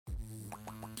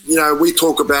we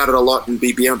talk about it a lot in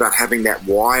BBM about having that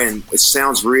why, and it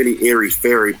sounds really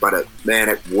airy-fairy, but it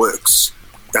works.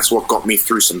 That's what got me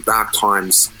through some dark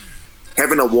times.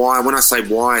 Having a why, when I say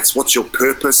why, it's what's your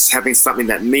purpose, having something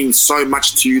that means so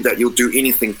much to you that you'll do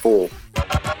anything for.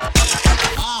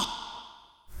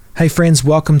 Hey friends,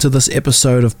 welcome to this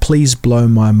episode of Please Blow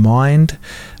My Mind.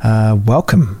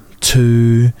 Welcome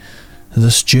to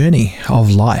this journey of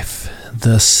life,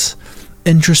 this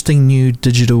interesting new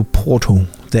digital portal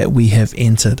that we have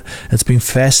entered. It's been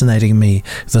fascinating me,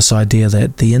 this idea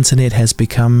that the internet has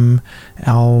become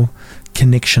our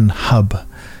connection hub.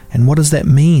 And what does that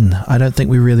mean? I don't think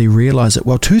we really realize it.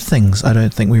 Well, two things I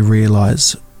don't think we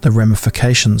realize the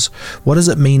ramifications. What does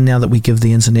it mean now that we give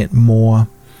the internet more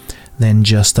than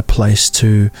just a place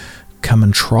to come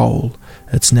and troll?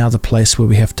 It's now the place where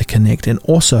we have to connect. And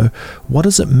also, what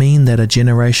does it mean that a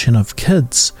generation of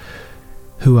kids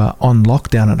who are on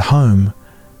lockdown at home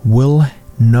will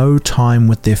know time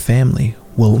with their family,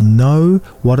 will know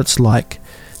what it's like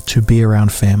to be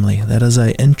around family? That is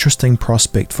an interesting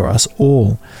prospect for us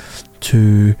all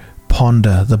to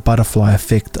ponder the butterfly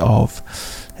effect of.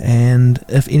 And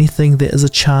if anything, there is a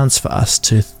chance for us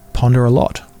to ponder a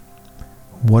lot.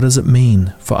 What does it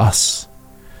mean for us?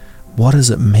 What does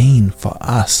it mean for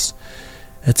us?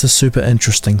 It's a super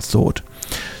interesting thought.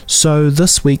 So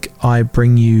this week I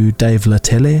bring you Dave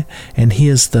Letele, and he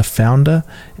is the founder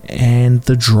and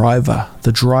the driver,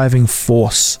 the driving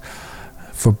force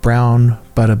for Brown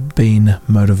Butter Bean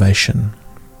Motivation,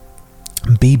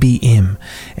 BBM.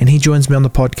 And he joins me on the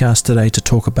podcast today to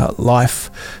talk about life,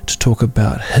 to talk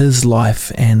about his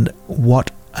life and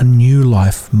what a new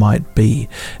life might be.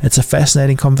 It's a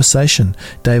fascinating conversation.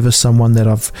 Dave is someone that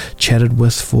I've chatted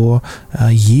with for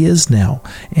years now,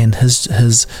 and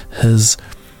his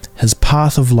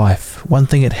path of life, one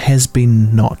thing it has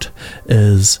been not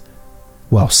is,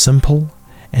 well, simple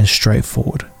and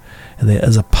straightforward. There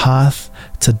is a path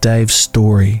to Dave's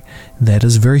story that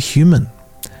is very human.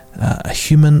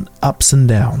 Human ups and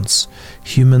downs,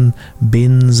 human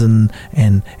bends and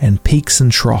peaks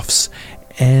and troughs.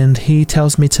 And he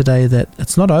tells me today that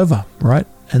it's not over, right?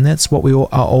 And that's what we are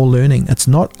all learning. It's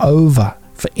not over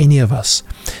for any of us.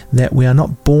 That we are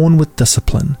not born with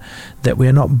discipline, that we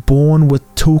are not born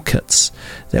with toolkits,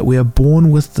 that we are born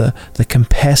with the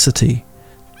capacity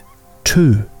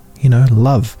to,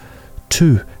 love,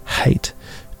 to hate,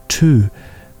 to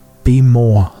be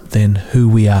more than who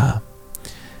we are.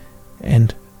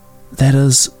 And that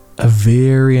is a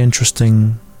very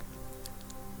interesting,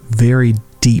 very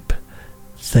deep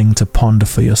thing to ponder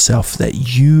for yourself,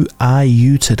 that you are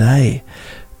you today,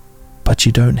 but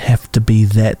you don't have to be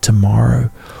that tomorrow,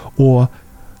 or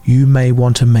you may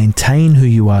want to maintain who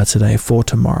you are today for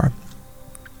tomorrow.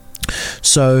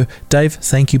 So Dave,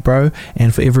 thank you, bro.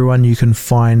 And for everyone, you can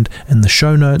find in the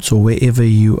show notes or wherever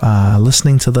you are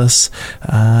listening to this,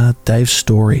 Dave's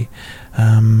story.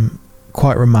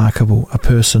 Quite remarkable. A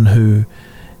person who,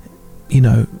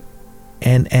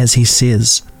 and as he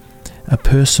says, a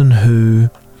person who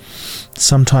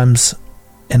sometimes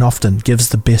and often gives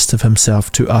the best of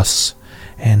himself to us,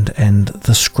 and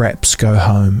the scraps go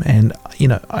home. And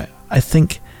I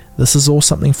think this is all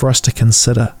something for us to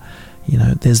consider.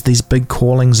 There's these big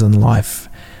callings in life,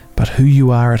 but who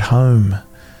you are at home,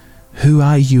 who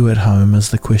are you at home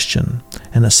is the question,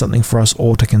 and it's something for us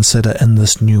all to consider in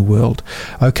this new world.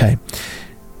 Okay,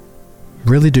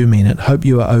 really do mean it. Hope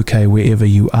you are okay wherever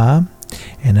you are,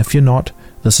 and if you're not,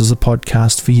 this is a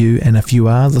podcast for you, and if you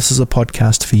are, this is a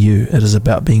podcast for you. It is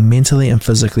about being mentally and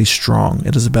physically strong.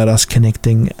 It is about us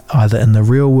connecting either in the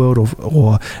real world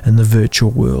or in the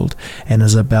virtual world, and it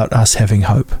is about us having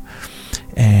hope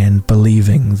and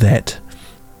believing that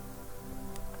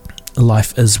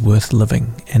life is worth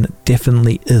living, and it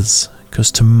definitely is,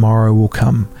 because tomorrow will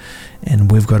come, and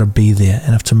we've got to be there.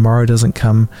 And if tomorrow doesn't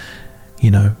come,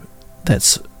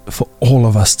 that's for all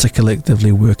of us to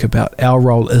collectively work about. Our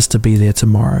role is to be there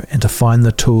tomorrow and to find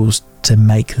the tools to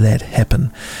make that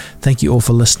happen. Thank you all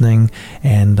for listening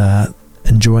and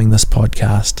enjoying this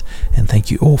podcast, and thank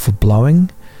you all for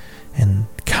blowing and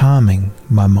calming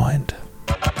my mind.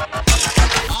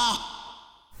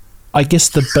 I guess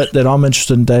the bit that I'm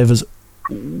interested in, Dave, is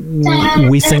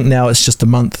we think now it's just a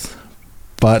month,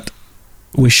 but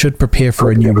we should prepare for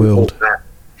a new world.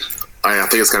 I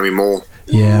think it's going to be more.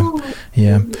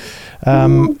 Yeah.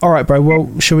 All right, bro.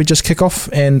 Well, should we just kick off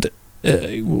and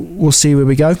we'll see where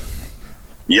we go?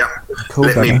 Yep. Cool,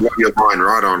 Let me blow your mind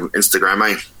right on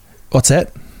Instagram, eh? What's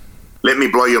that? Let me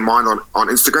blow your mind on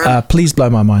Instagram. Please blow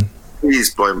my mind.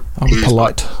 Please blow. I'm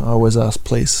polite. I always ask,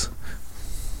 please.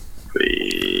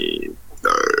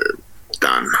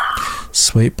 Done.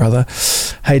 Sweet, brother.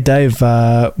 Hey, Dave,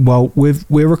 well,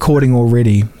 we're recording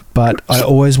already, but I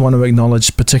always want to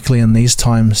acknowledge, particularly in these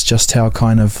times, just how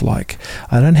kind of like,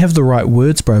 I don't have the right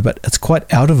words, bro, but it's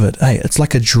quite out of it. Hey, it's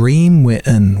like a dream we're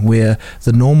in, where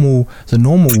the normal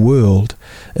world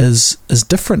is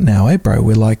different now, eh, bro?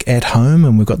 We're like at home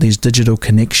and we've got these digital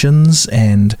connections,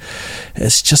 and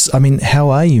it's just, I mean, how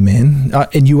are you, man?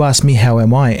 And you asked me, how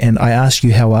am I? And I asked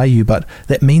you, how are you? But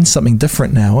that means something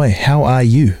different now, eh? How are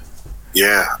you?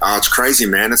 Yeah, it's crazy,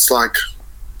 man. It's like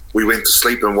we went to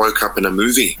sleep and woke up in a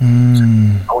movie. I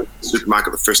went to the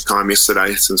supermarket the first time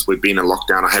yesterday since we've been in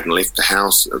lockdown. I hadn't left the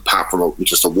house apart from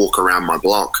just a walk around my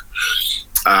block.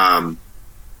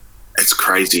 It's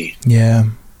crazy. Yeah.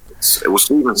 It was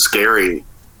even scary,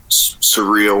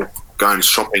 surreal, going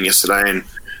shopping yesterday and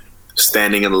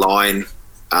standing in line,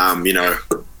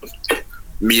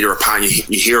 meter apart.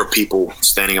 You hear of people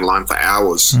standing in line for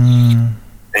hours.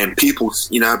 And people,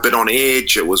 a bit on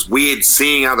edge. It was weird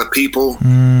seeing other people.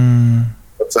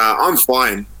 But I'm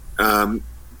fine.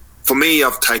 For me,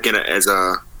 I've taken it as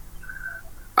a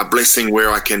blessing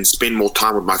where I can spend more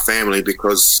time with my family,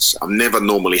 because I'm never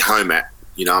normally home at.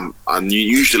 I'm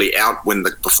usually out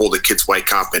before the kids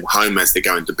wake up and home as they're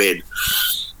going to bed.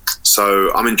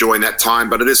 So I'm enjoying that time,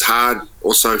 but it is hard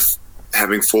also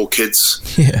having 4 kids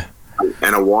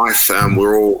and a wife.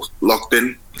 We're all locked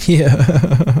in.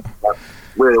 Yeah.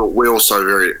 We're also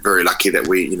very, very lucky that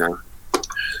we,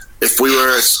 if we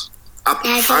were up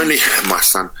only my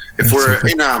son, if we're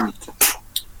in up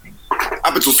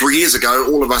until 3 years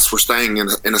ago, all of us were staying in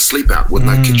a sleep out with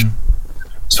no kitchen.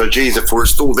 So, geez, if we're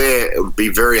still there, it would be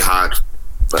very hard.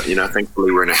 But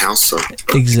thankfully we're in a house. So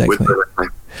exactly.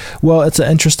 Well, it's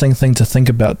an interesting thing to think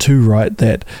about too, right?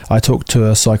 That I talked to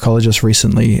a psychologist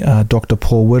recently, Dr.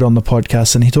 Paul Wood, on the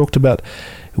podcast, and he talked about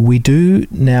we do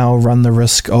now run the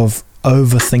risk of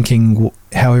overthinking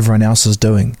how everyone else is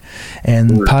doing,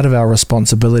 and part of our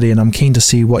responsibility, and I'm keen to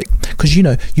see what, because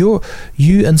you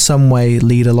in some way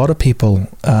lead a lot of people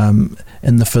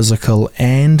in the physical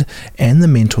and the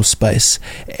mental space,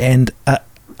 and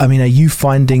I mean, are you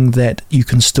finding that you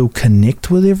can still connect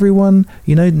with everyone,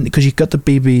 because you've got the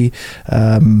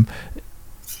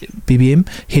BBM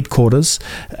headquarters,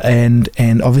 and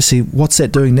obviously what's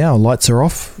that doing now? Lights are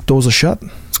off, doors are shut.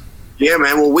 Yeah,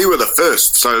 man. Well, we were the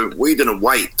first, so we didn't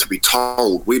wait to be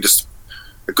told. We just,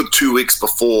 a good 2 weeks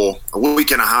before, a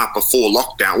week and a half before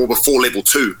lockdown, or before level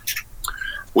 2,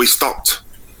 we stopped.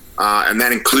 And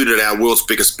that included our world's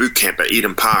biggest boot camp at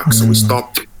Eden Park. So we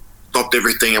stopped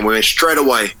everything, and we straight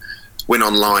away went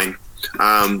online.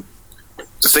 The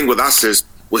thing with us is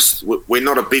we're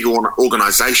not a big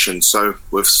organization, so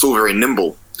we're still very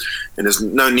nimble, and there's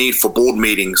no need for board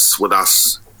meetings with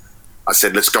us. I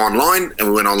said, let's go online, and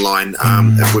we went online.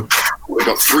 And we've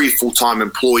got 3 full-time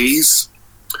employees,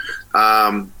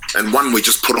 and one we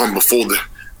just put on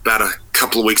about a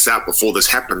couple of weeks out before this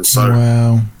happened. So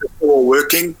it's all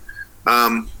working.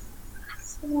 But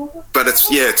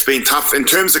it's been tough in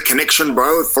terms of connection,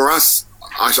 bro. For us,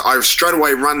 I straight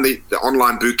away run the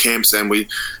online boot camps, and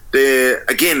they're,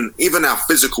 again, even our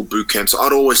physical boot camps,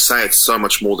 I'd always say it's so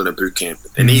much more than a boot camp,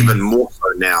 and even more so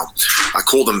now. I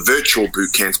call them virtual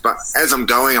boot camps, but as I'm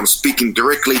going, I'm speaking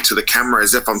directly to the camera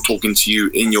as if I'm talking to you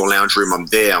in your lounge room. I'm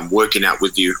there, I'm working out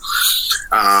with you.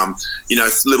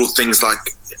 Little things like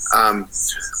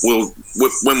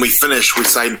when we finish, we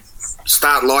say,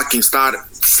 start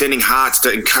sending hearts to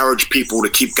encourage people to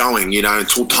keep going,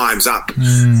 until time's up.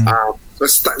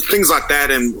 Things like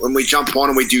that. And when we jump on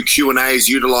and we do Q&As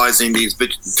utilizing these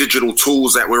digital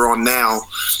tools that we're on now,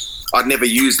 I'd never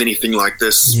used anything like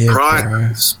this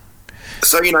prior.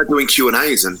 So, doing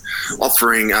Q&As and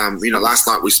offering, last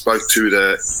night we spoke to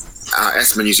the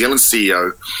Asthma New Zealand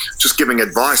CEO, just giving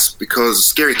advice, because it's a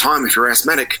scary time if you're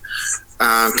asthmatic,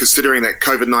 considering that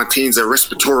COVID-19 is a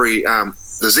respiratory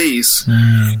disease,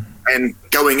 and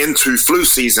going into flu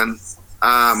season,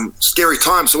 scary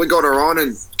time. So we got her on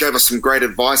and gave us some great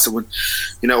advice, and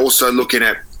also looking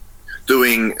at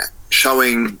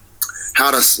showing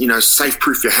how to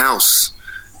safe-proof your house,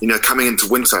 coming into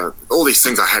winter. All these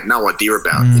things I had no idea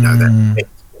about, that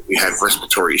we have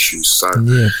respiratory issues. So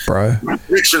yeah, bro, the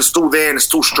connection's still there, and it's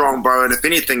still strong, bro. And if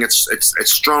anything, it's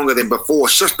stronger than before.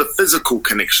 It's just the physical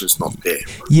connection's not there.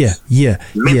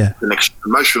 Mental connection,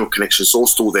 emotional connection's all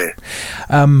still there.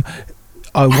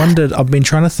 I wondered, I've been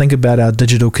trying to think about our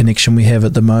digital connection we have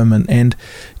at the moment, and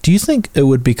do you think it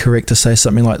would be correct to say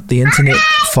something like the internet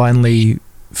finally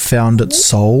found its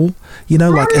soul,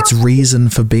 like its reason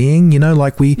for being.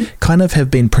 Like we kind of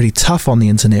have been pretty tough on the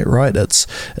internet, right? It's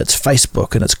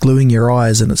Facebook, and it's gluing your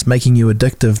eyes, and it's making you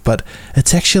addictive, but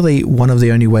it's actually one of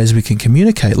the only ways we can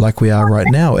communicate like we are right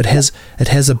now. It has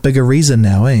a bigger reason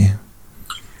now, eh?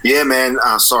 Yeah, man.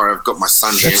 Sorry, I've got my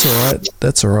son here.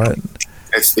 That's all right.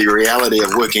 It's the reality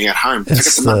of working at home.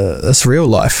 It's real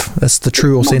life. That's the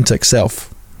true, authentic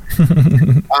self.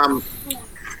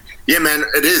 Yeah, man,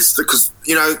 it is, because,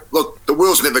 look, the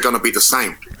world's never going to be the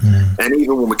same. And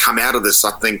even when we come out of this,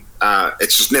 I think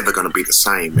it's just never going to be the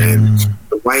same. And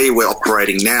the way we're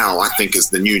operating now, I think, is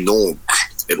the new norm.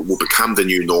 It will become the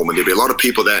new norm. And there'll be a lot of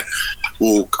people that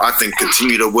will, I think,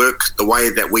 continue to work the way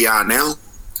that we are now.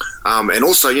 And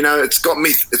also, it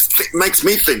makes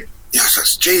me think,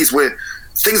 geez,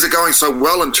 things are going so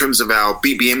well in terms of our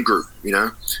BBM group,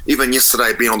 even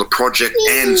yesterday being on the project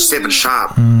and 7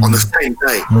 Sharp on the same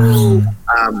day.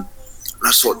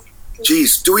 I thought,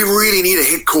 geez, do we really need a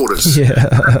headquarters? Yeah.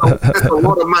 That's a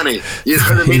lot of money. You know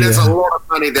what I mean? That's a lot of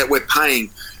money that we're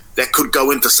paying that could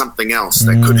go into something else,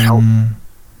 that could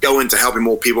go into helping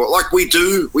more people. Like we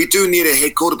do need a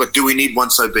headquarters, but do we need one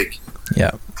so big?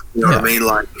 Yeah. You know what I mean?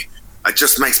 Like, it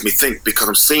just makes me think, because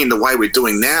I'm seeing the way we're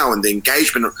doing now and the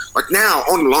engagement, like now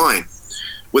online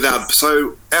with our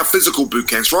physical boot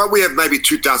camps, right? We have maybe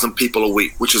 2,000 people a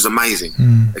week, which is amazing.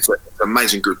 It's an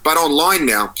amazing group. But online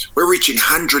now, we're reaching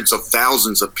hundreds of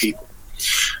thousands of people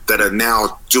that are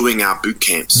now doing our boot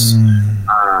camps.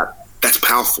 That's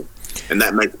powerful. And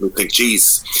that makes me think,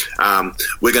 geez,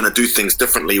 we're going to do things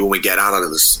differently when we get out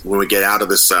of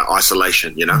this,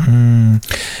 isolation,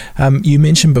 You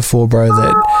mentioned before, bro,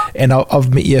 that, and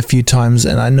I've met you a few times,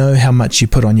 and I know how much you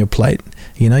put on your plate.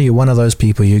 You're one of those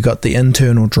people. You got the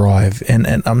internal drive, and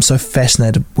I'm so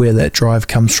fascinated where that drive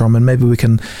comes from, and maybe we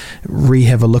can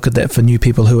have a look at that for new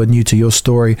people who are new to your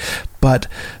story. But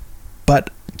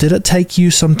did it take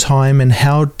you some time, and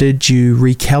how did you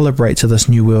recalibrate to this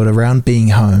new world around being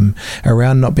home,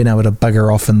 around not being able to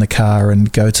bugger off in the car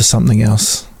and go to something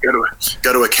else? Go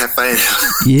to a cafe.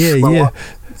 Yeah.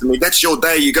 That's your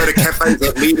day. You go to cafes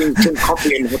at meetings, drink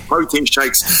coffee and have protein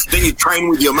shakes. Then you train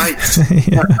with your mates. It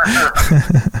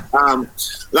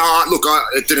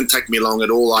didn't take me long at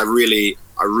all. I really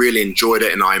enjoyed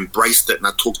it, and I embraced it, and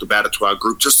I talked about it to our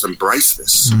group. Just embrace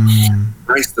this.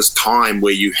 Embrace this time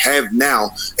where you have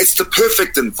now. It's the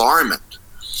perfect environment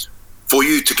for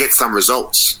you to get some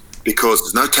results, because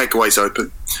there's no takeaways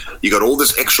open. You got all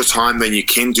this extra time, then you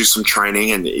can do some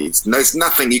training, and there's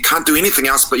nothing. You can't do anything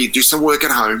else, but you do some work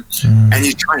at home and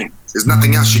you train. There's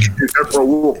nothing else you can do. Go for a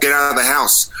walk, get out of the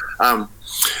house.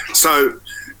 So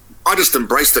I just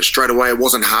embraced it straight away. It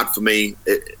wasn't hard for me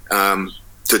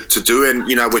to do, and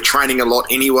we're training a lot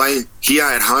anyway here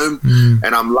at home,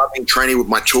 and I'm loving training with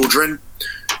my children.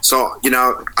 So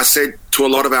I said to a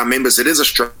lot of our members, it is a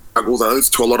struggle, though.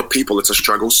 To a lot of people, it's a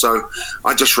struggle. So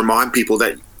I just remind people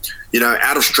that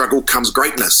out of struggle comes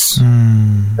greatness.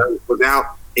 Without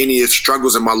any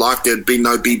struggles in my life, there'd be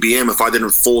no BBM. If I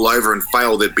didn't fall over and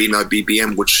fail, there'd be no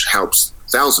BBM, which helps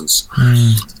thousands.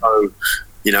 So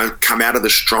come out of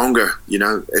this stronger.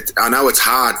 I know it's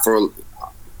hard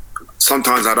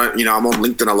sometimes I don't, I'm on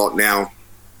LinkedIn a lot now,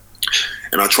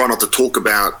 and I try not to talk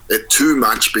about it too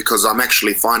much, because I'm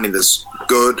actually finding this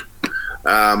good,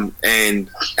 and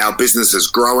our business is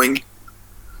growing,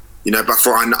 but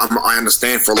I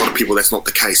understand for a lot of people that's not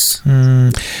the case.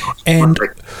 And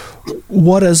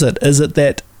what is it? Is it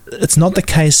that it's not the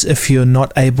case if you're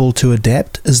not able to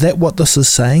adapt? Is that what this is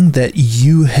saying? That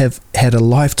you have had a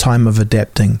lifetime of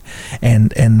adapting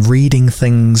and reading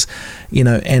things,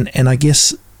 and I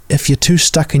guess if you're too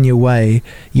stuck in your way,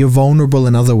 you're vulnerable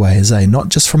in other ways, not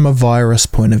just from a virus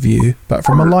point of view, but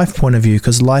from a life point of view,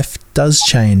 because life does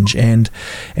change, and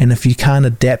if you can't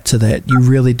adapt to that, you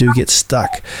really do get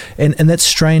stuck. And that's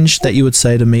strange that you would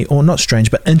say to me, or not strange,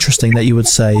 but interesting that you would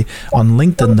say on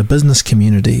LinkedIn, the business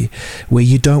community, where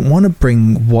you don't want to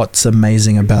bring what's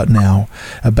amazing about now,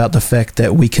 about the fact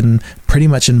that we can pretty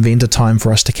much invent a time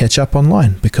for us to catch up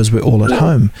online because we're all at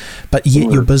home, but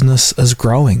yet your business is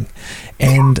growing.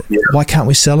 And why can't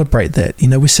we celebrate that?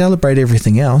 We celebrate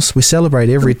everything else. We celebrate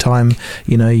every time,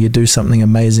 you do something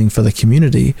amazing for the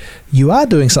community. You are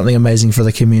doing something amazing for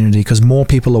the community because more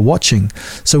people are watching.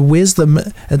 So it's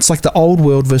like the old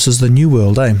world versus the new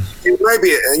world, eh?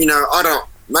 Maybe,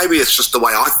 maybe it's just the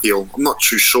way I feel. I'm not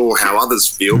too sure how others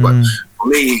feel, but for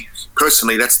me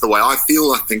personally, that's the way I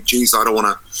feel. I think, geez, I don't want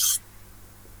to,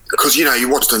 because you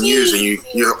watch the news and you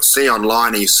see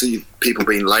online and you see people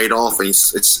being laid off, and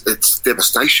it's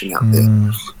devastation out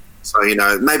there. So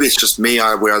maybe it's just me,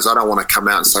 whereas I don't want to come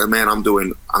out and say, man, I'm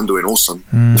doing awesome.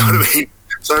 You know what I mean?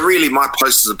 So really, my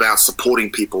post is about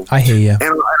supporting people. I hear you.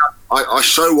 And I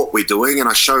show what we're doing, and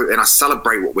I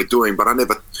celebrate what we're doing, but I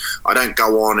don't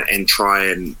go on and try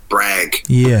and brag.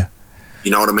 Yeah.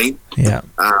 You know what I mean? Yeah.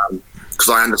 Because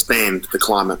I understand the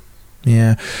climate.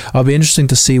 Yeah. It'll be interesting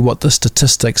to see what the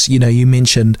statistics, you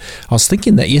mentioned, I was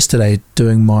thinking that yesterday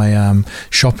doing my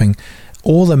shopping,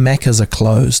 all the Maccas are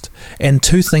closed. And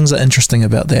two things are interesting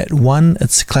about that. One,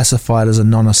 it's classified as a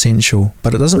non-essential,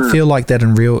 but it doesn't feel like that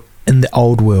in the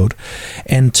old world.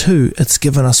 And two, it's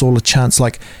given us all a chance.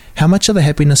 Like, how much of the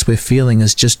happiness we're feeling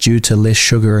is just due to less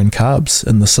sugar and carbs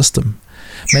in the system?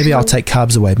 Maybe I'll take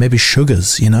carbs away, maybe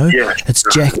sugars, Yeah. It's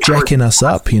jacking us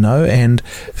up, and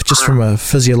just from a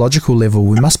physiological level,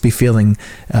 we must be feeling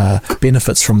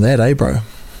benefits from that, bro?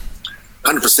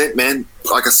 100%, man.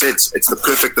 Like I said, it's the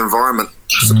perfect environment.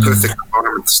 It's the perfect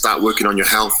environment to start working on your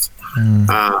health.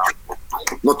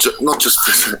 Not just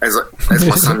as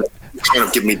my son trying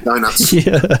to give me donuts.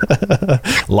 Yeah.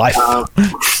 Life.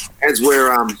 As we're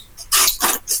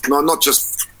not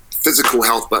just physical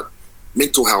health, but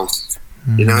mental health.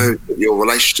 Your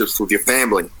relationships with your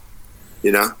family.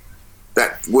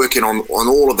 That working on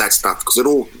all of that stuff, because it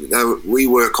all. We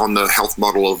work on the health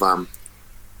model of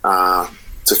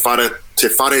Te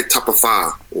Whare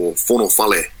Tapawha, or Whono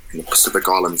Whale in the Pacific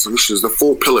Islands, which is the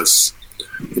 4 pillars.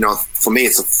 For me,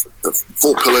 it's the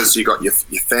 4 pillars. You got your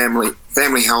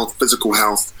family health, physical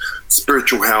health,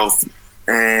 spiritual health,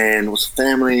 and what's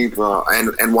family,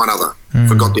 and one other.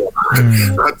 Forgot the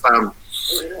other. But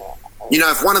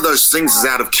if one of those things is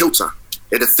out of kilter,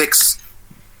 it affects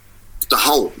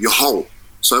your whole.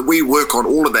 So we work on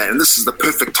all of that, and this is the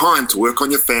perfect time to work on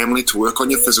your family, to work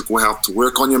on your physical health, to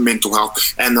work on your mental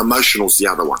health, and the emotional's the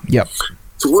other one. Yep.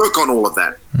 To work on all of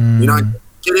that,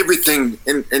 get everything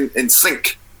in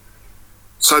sync,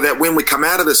 so that when we come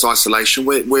out of this isolation,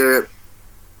 we're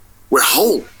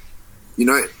whole.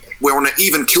 We're on an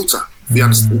even kilter. You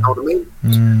understand what I mean?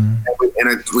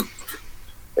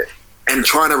 And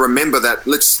trying to remember that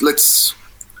let's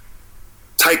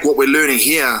take what we're learning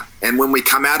here, and when we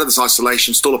come out of this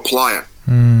isolation, still apply it.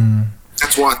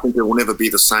 That's why I think it will never be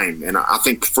the same, and I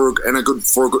think in a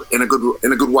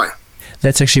good way.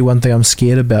 That's actually one thing I'm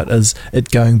scared about, is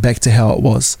it going back to how it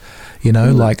was.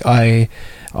 Like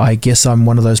I guess I'm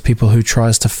one of those people who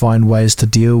tries to find ways to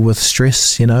deal with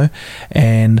stress,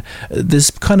 and there's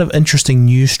kind of interesting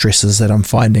new stresses that I'm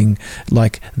finding,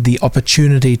 like the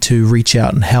opportunity to reach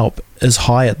out and help is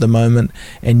high at the moment,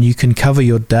 and you can cover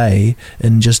your day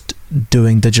in just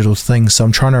doing digital things. So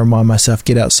I'm trying to remind myself,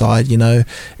 get outside, eat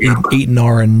an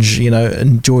orange,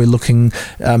 enjoy looking.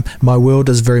 My world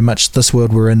is very much this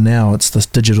world we're in now. It's this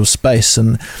digital space,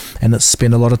 and it's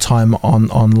spent a lot of time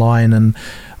online, and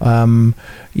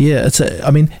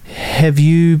have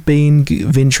you been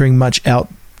venturing much out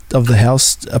of the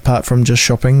house apart from just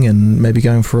shopping and maybe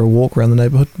going for a walk around the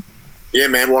neighborhood? Yeah,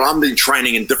 man. Well, I've been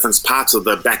training in different parts of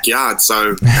the backyard,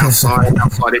 so outside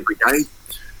every day.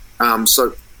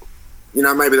 So,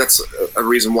 maybe that's a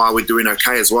reason why we're doing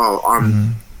okay as well.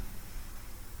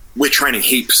 We're training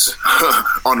heaps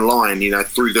online,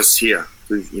 through this here,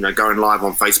 through, going live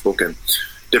on Facebook and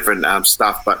different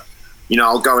stuff. But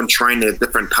I'll go and train in a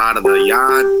different part of the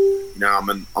yard. I'm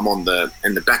in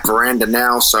the back veranda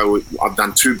now, so I've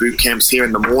done 2 boot camps here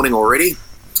in the morning already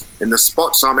in the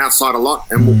spot. So I'm outside a lot,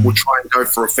 and we'll try and go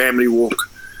for a family walk,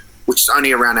 which is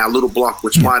only around our little block,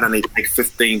 which might only take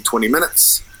 15-20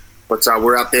 minutes. But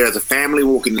we're out there as a family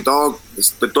walking the dog.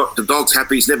 The dog's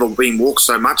happy. He's never been walked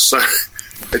so much, so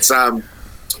it's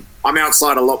I'm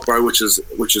outside a lot, bro, which is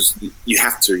you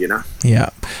have to, Yeah.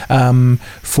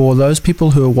 For those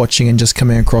people who are watching and just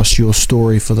coming across your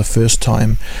story for the first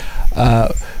time,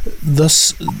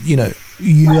 this,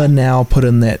 you are now put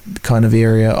in that kind of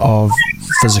area of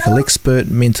physical expert,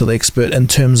 mental expert, in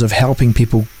terms of helping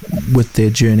people with their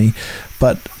journey.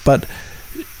 But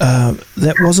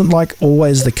that wasn't like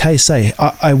always the case, eh?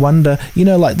 I wonder,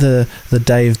 like the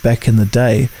Dave back in the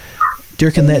day, do you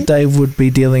reckon that Dave would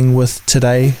be dealing with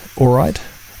today all right?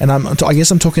 And I guess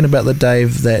I'm talking about the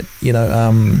Dave that,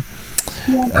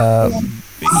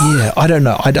 I don't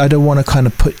know. I don't want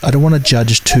to I don't want to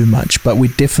judge too much, but we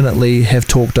definitely have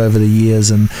talked over the years,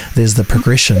 and there's the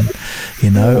progression,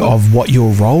 of what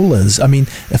your role is. I mean,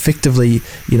 effectively,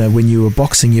 when you were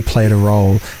boxing, you played a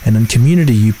role, and in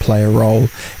community, you play a role,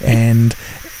 and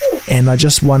I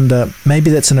just wonder, maybe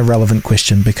that's an irrelevant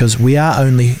question, because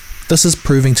this is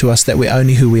proving to us that we're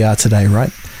only who we are today,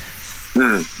 right?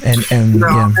 And I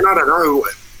don't know.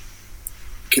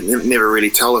 Can never really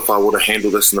tell if I would have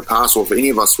handled this in the past, or if any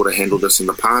of us would have handled this in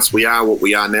the past. We are what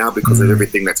we are now because of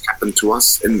everything that's happened to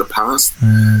us in the past.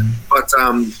 But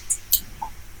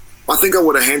I think I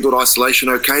would have handled isolation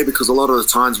okay, because a lot of the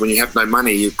times when you have no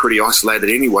money, you're pretty isolated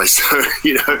anyway. So,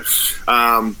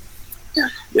 I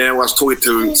was talking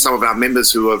to some of our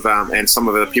members who have, and some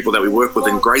of the people that we work with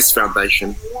in Grace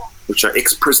Foundation, which are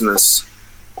ex-prisoners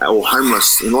or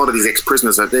homeless. And a lot of these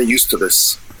ex-prisoners they're used to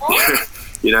this.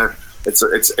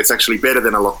 It's actually better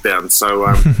than a lockdown.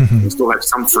 So we still have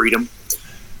some freedom.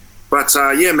 But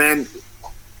man,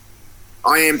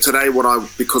 I am today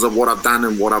because of what I've done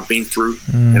and what I've been through.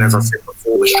 And as I said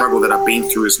before, the struggle that I've been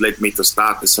through has led me to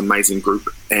start this amazing group.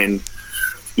 And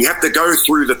you have to go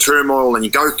through the turmoil and you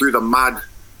go through the mud.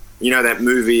 You know that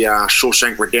movie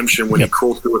Shawshank Redemption, when you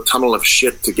crawl through a tunnel of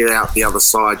shit to get out the other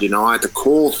side. I had to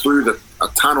crawl through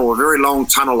a very long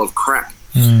tunnel of crap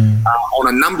on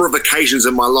a number of occasions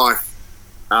in my life.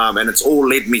 And it's all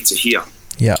led me to here.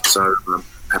 Yeah. So I'm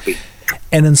happy.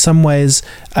 And in some ways,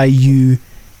 are you,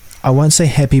 I won't say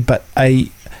happy, but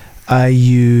are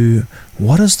you,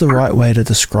 what is the right way to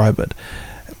describe it?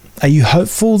 Are you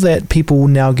hopeful that people will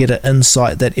now get an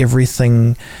insight that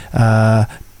everything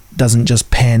doesn't just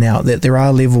pan out, that there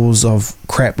are levels of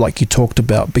crap like you talked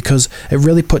about, because it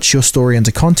really puts your story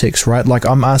into context, right? Like,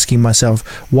 I'm asking myself,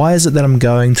 why is it that I'm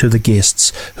going to the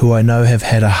guests who I know have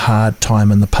had a hard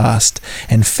time in the past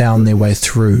and found their way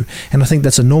through? And I think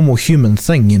that's a normal human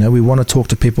thing. We want to talk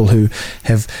to people who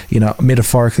have,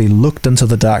 metaphorically looked into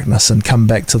the darkness and come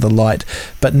back to the light.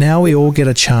 But now we all get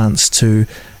a chance to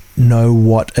know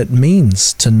what it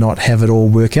means to not have it all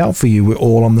work out for you. We're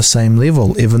all on the same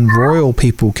level. Even royal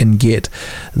people can get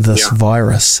this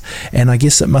virus. And I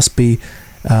guess it must be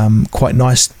quite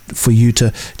nice for you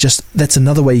to just, that's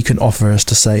another way you can offer, is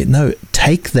to say, no,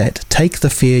 take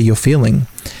the fear you're feeling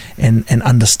and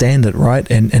understand it, right?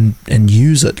 And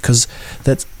use it, because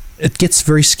it gets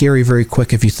very scary very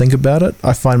quick if you think about it.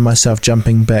 I find myself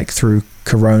jumping back through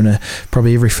Corona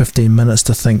probably every 15 minutes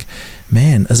to think,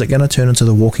 man, is it going to turn into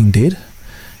The Walking Dead?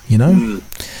 And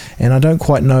I don't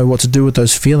quite know what to do with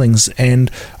those feelings.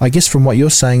 And I guess from what you're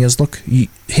saying is, look,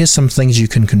 here's some things you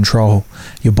can control: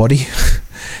 your body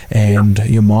and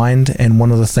your mind. And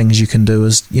one of the things you can do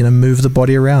is, move the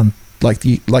body around. Like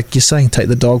you're saying, take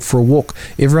the dog for a walk.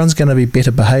 Everyone's going to be better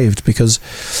behaved, because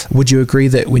would you agree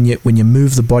that when you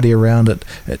move the body around,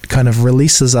 it kind of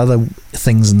releases other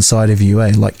things inside of you,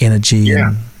 like energy?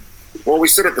 Yeah. Well, we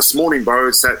said it this morning, bro.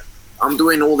 It's that I'm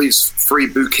doing all these free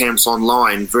boot camps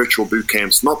online, virtual boot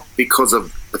camps, not because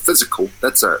of the physical.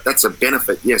 That's a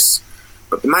benefit, yes.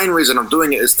 But the main reason I'm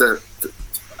doing it is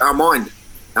our mind,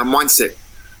 our mindset.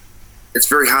 It's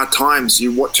very hard times.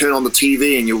 You turn on the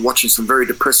TV and you're watching some very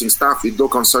depressing stuff. You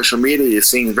look on social media, you're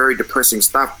seeing very depressing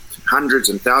stuff. Hundreds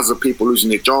and thousands of people losing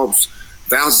their jobs,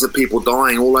 thousands of people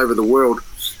dying all over the world.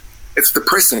 It's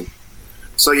depressing.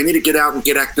 So you need to get out and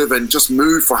get active and just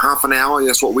move for half an hour.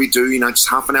 That's what we do, just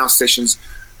half an hour sessions,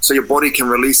 so your body can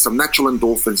release some natural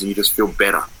endorphins and you just feel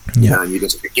better. Yeah. You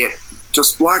just forget.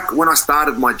 Just like when I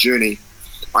started my journey,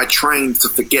 I trained to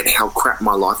forget how crap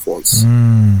my life was.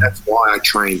 That's why I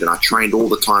trained, and I trained all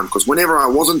the time, because whenever I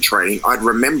wasn't training, I'd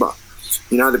remember.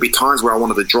 There'd be times where I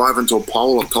wanted to drive into a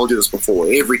pole. I've told you this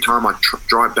before. Every time I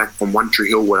drive back from One Tree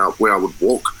Hill where I would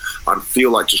walk, I'd feel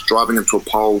like just driving into a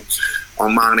pole.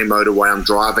 On Mahoney Motorway, I'm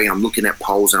driving, I'm looking at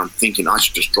poles, and I'm thinking I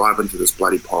should just drive into this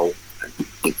bloody pole.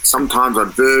 And sometimes I'd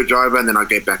verge over and then I'd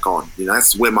get back on.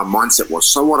 That's where my mindset was.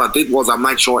 So what I did was I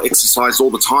made sure I exercised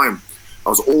all the time. I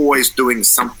was always doing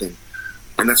something.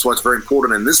 And that's why it's very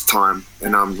important in this time.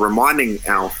 And I'm reminding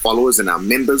our followers and our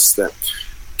members that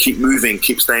keep moving,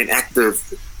 keep staying active,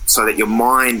 so that your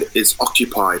mind is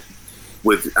occupied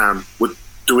with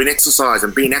doing exercise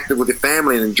and being active with your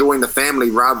family and enjoying the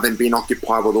family, rather than being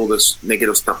occupied with all this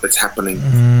negative stuff that's happening.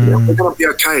 We're going to be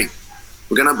okay.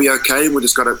 We're going to be okay. We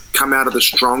just got to come out of this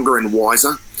stronger and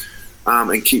wiser.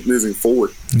 And keep moving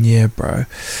forward. Yeah, bro.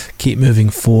 Keep moving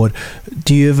forward.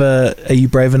 Are you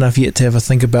brave enough yet to ever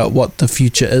think about what the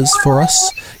future is for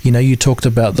us? You talked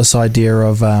about this idea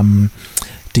of,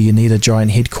 do you need a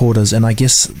giant headquarters? And I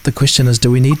guess the question is,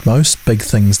 do we need most big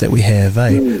things that we have,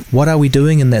 What are we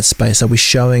doing in that space? Are we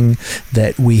showing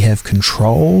that we have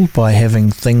control by having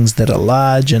things that are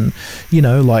large and,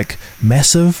 like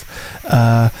massive?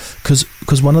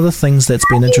 Because one of the things that's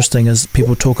been interesting is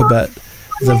people talk about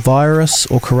the virus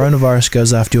or coronavirus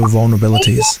goes after your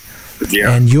vulnerabilities.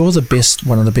 Yeah. And you're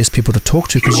one of the best people to talk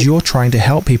to, because you're trying to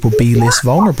help people be less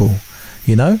vulnerable,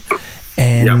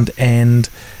 and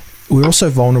we're also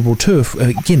vulnerable too if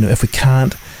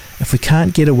we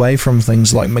can't get away from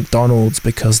things like McDonald's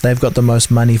because they've got the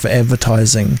most money for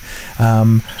advertising.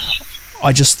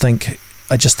 I just think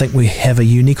we have a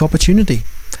unique opportunity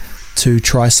to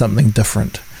try something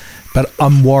different. But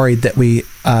I'm worried that we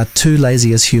are too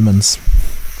lazy as humans.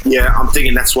 Yeah, I'm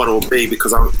thinking that's what it will be,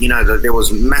 because there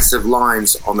was massive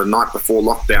lines on the night before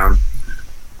lockdown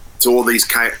to all these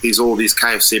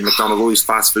KFC, McDonald's, all these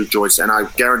fast food joints, and I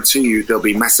guarantee you there'll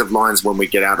be massive lines when we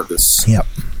get out of this. Yep.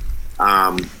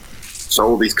 So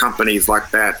all these companies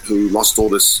like that who lost all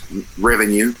this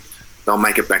revenue, they'll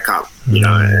make it back up,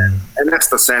 and that's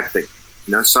the sad thing,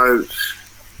 So,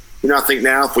 I think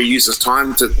now if we use this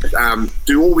time to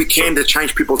do all we can to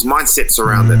change people's mindsets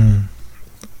around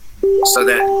it, so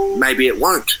that maybe it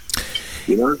won't.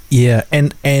 Yeah,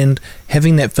 and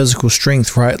having that physical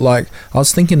strength, right? Like, I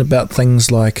was thinking about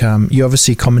things like, you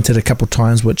obviously commented a couple of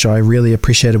times, which I really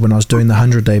appreciated when I was doing the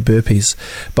 100-day burpees.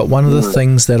 But one of the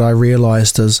things that I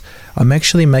realized is I'm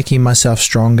actually making myself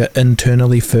stronger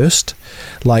internally first.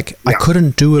 Like, I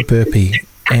couldn't do a burpee,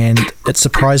 and it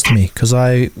surprised me because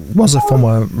I was a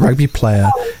former rugby player.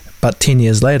 But 10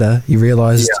 years later, you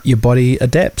realize your body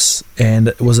adapts, and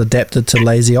it was adapted to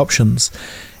lazy options.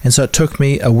 And so it took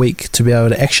me a week to be able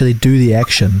to actually do the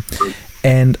action.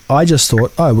 And I just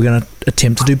thought, we're going to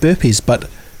attempt to do burpees. But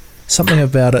something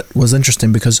about it was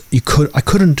interesting because I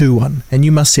couldn't do one. And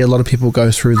you must see a lot of people go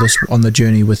through this on the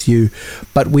journey with you.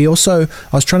 But I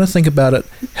was trying to think about it.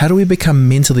 How do we become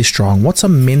mentally strong? What's a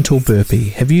mental burpee?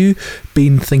 Have you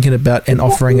been thinking about and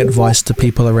offering advice to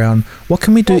people around what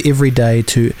can we do every day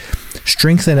to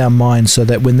strengthen our mind so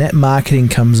that when that marketing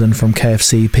comes in from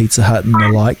KFC, Pizza Hut and the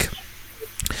like,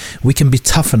 we can be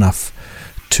tough enough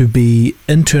to be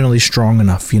internally strong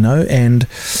enough, And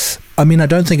I mean, I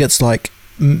don't think it's like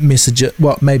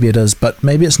well, maybe it is, but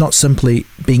maybe it's not simply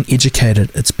being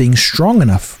educated. It's being strong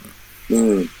enough,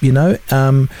 in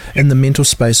the mental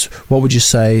space. What would you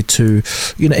say to,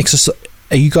 exercise?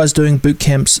 Are you guys doing boot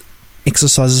camps,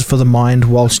 exercises for the mind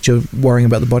whilst you're worrying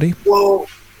about the body? Well,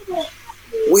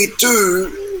 we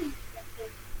do,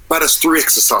 but it's through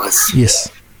exercise. Yes.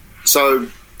 So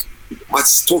I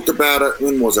talked about it.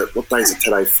 When was it? What day is it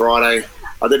today? Friday.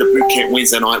 I did a boot camp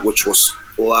Wednesday night, which was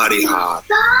bloody hard,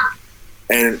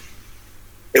 and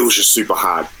it was just super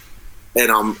hard.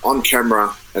 And I'm on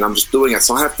camera, and I'm just doing it.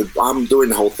 So I'm doing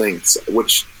the whole thing,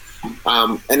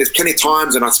 and there's plenty of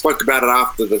times, and I spoke about it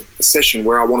after the session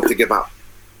where I wanted to give up.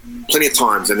 Plenty of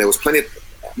times, and there was plenty of,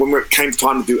 when it came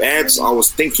time to do abs, I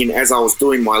was thinking as I was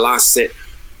doing my last set,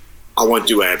 I won't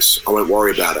do abs. I won't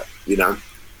worry about it,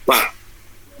 But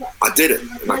I did it,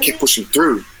 and I kept pushing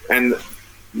through. And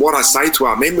what I say to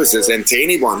our members is, and to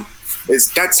anyone,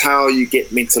 is that's how you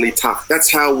get mentally tough.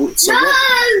 That's how. So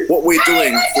what we're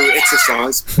doing through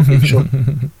exercise,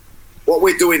 what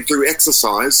we're doing through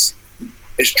exercise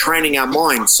is training our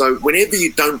mind. So whenever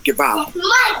you don't give up,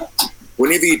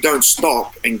 whenever you don't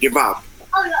stop and give up,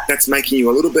 that's making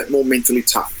you a little bit more mentally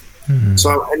tough.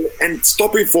 So and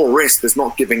stopping for rest is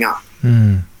not giving up.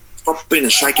 Stopping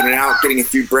and shaking it out, getting a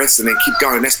few breaths, and then keep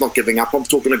going. That's not giving up. I'm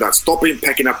talking about stopping,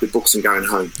 packing up your books, and going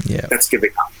home. Yeah. That's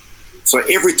giving up. So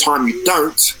every time you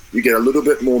don't, you get a little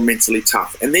bit more mentally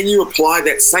tough, and then you apply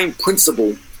that same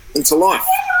principle into life.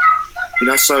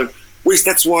 So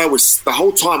that's why the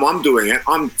whole time I'm doing it,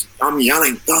 I'm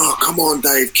yelling, "Oh, come on,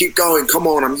 Dave, keep going, come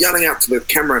on!" I'm yelling out to the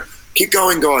camera, "Keep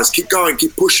going, guys, keep going,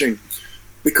 keep pushing,"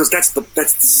 because that's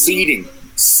seeding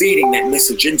that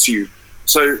message into you.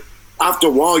 So after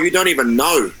a while, you don't even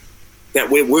know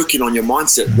that we're working on your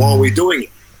mindset while we're doing it.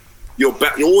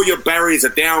 All your barriers are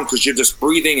down because you're just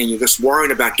breathing and you're just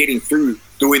worrying about getting through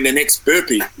doing the next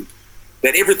burpee.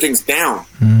 That everything's down.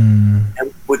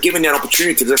 And we're given that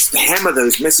opportunity to just hammer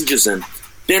those messages in.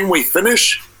 Then we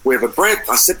finish, we have a breath,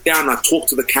 I sit down and I talk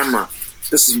to the camera.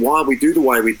 This is why we do the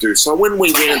way we do. So when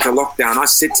we went into lockdown, I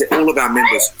said to all of our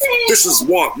members, this is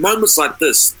what, moments like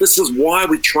this is why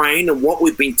we train and what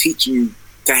we've been teaching you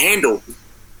to handle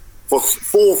for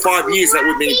 4 or 5 years that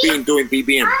we've been doing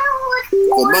BBM.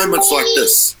 For moments like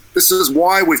this. This is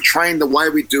why we've trained the way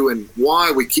we do and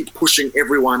why we keep pushing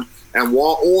everyone, and why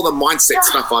all the mindset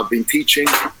stuff I've been teaching,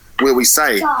 where we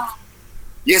say,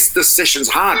 yes, this session's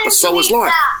hard, but so is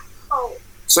life.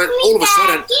 So all of a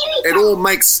sudden, it all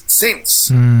makes sense.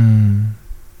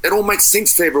 It all makes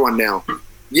sense to everyone now.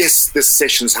 Yes, this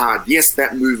session's hard. Yes,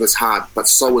 that move is hard, but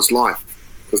so is life.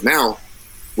 Because now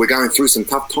we're going through some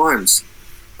tough times.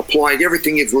 Applying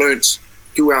everything you've learnt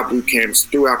through our boot camps,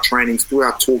 through our trainings, through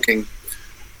our talking,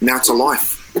 now to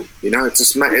life.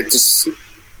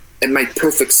 It made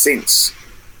perfect sense.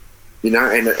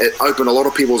 And it opened a lot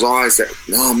of people's eyes that,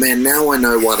 oh man, now I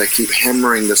know why they keep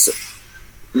hammering this.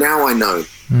 Now I know,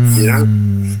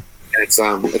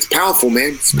 It's powerful,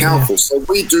 man. It's powerful. Yeah. So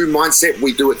we do mindset,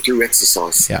 we do it through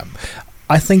exercise. Yeah.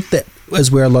 I think that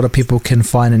is where a lot of people can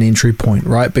find an entry point,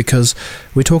 right? Because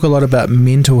we talk a lot about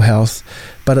mental health,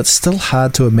 but it's still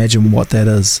hard to imagine what that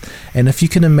is. And if you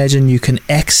can imagine you can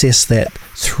access that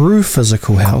through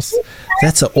physical health,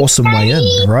 that's an awesome way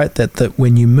in, right? That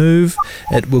when you move,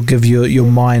 it will give your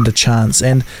mind a chance.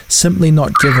 And simply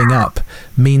not giving up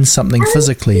means something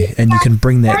physically, and you can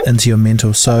bring that into your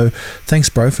mental. So thanks,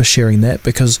 bro, for sharing that,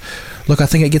 because, look, I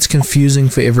think it gets confusing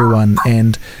for everyone,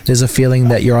 and there's a feeling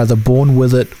that you're either born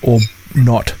with it or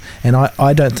not. And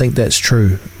I don't think that's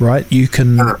true, right? You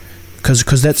can...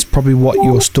 Because that's probably what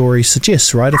your story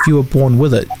suggests, right? If you were born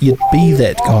with it, you'd be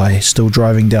that guy still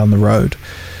driving down the road.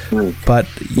 But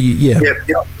yeah,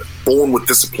 born with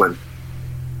discipline.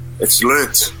 It's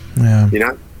learnt. Yeah. You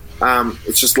know,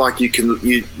 it's just like you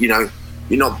know,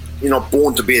 you're not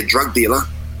born to be a drug dealer.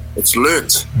 It's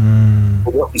learnt.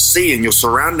 But what you see in your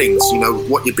surroundings, you know,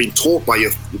 what you've been taught by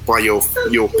your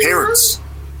parents.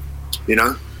 You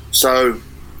know, so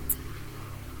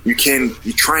you train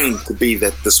to be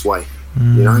this way.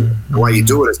 You know, the way you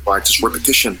do it is by just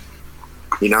repetition.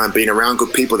 You know, and being around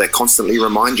good people that constantly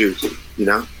remind you. You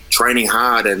know, training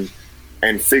hard and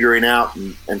figuring out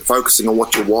and focusing on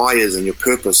what your why is and your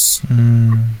purpose.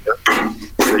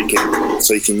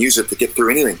 So you can use it to get through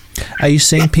anything. Are you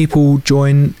seeing people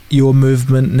join your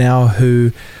movement now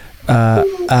who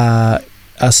are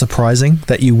surprising,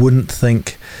 that you wouldn't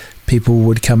think people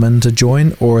would come in to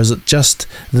join, or is it just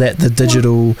that the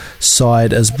digital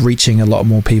side is reaching a lot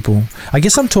more people? I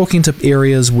guess I'm talking to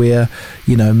areas where,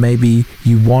 you know, maybe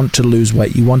you want to lose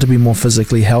weight, you want to be more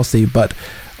physically healthy, but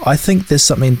I think there's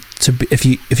something to be,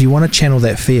 if you want to channel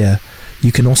that fear,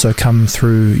 you can also come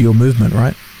through your movement,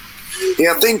 right?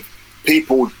 Yeah, I think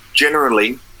people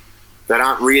generally that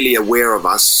aren't really aware of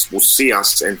us will see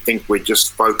us and think we're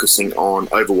just focusing on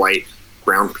overweight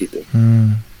brown people.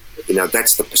 You know,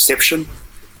 that's the perception.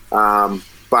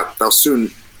 But they'll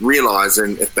soon realize,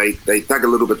 and if they dug a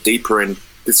little bit deeper and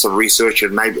did some research,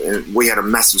 and we had a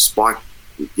massive spike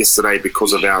yesterday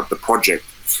because of the project,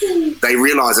 they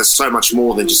realize there's so much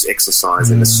more than just exercise,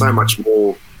 and there's so much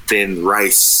more than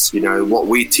race. You know, what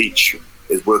we teach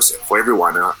works for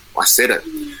everyone. And I said it.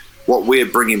 What we're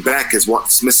bringing back is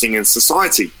what's missing in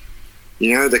society.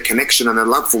 You know, the connection and the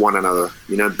love for one another.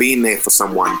 You know, being there for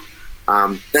someone.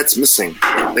 That's missing.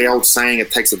 The old saying,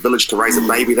 it takes a village to raise a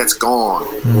baby, that's gone.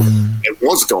 It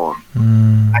was gone.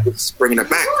 It's bringing it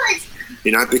back,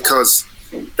 you know, because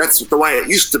that's the way it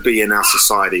used to be in our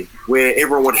society, where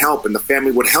everyone would help and the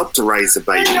family would help to raise a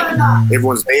baby.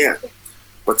 Everyone's there.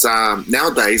 But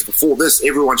nowadays, before this,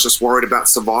 everyone's just worried about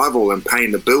survival and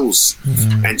paying the bills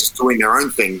and just doing their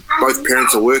own thing. Both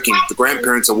parents are working. The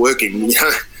grandparents are working, you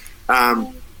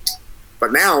know.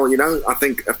 But now, you know, I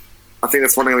think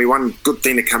that's one good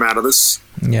thing to come out of this.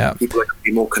 Yeah. People are going to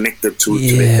be more connected to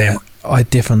their family. I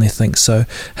definitely think so.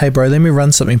 Hey, bro, let me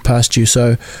run something past you.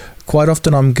 So quite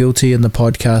often I'm guilty in the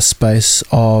podcast space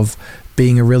of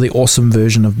being a really awesome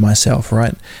version of myself,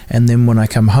 right? And then when I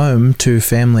come home to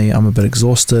family, I'm a bit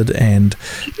exhausted and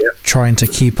trying to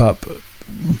keep up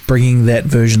bringing that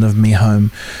version of me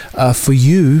home. For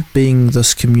you, being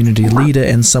this community leader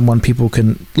and someone people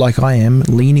can, like I am,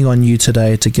 leaning on you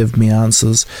today to give me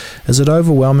answers, is it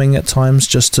overwhelming at times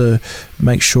just to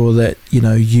make sure that, you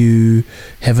know, you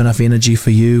have enough energy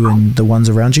for you and the ones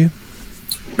around you?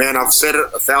 Man, I've said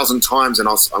it 1,000 times, and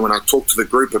when I talk to the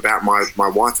group about my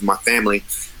wife and my family,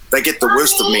 they get the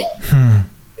worst of me.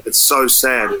 It's so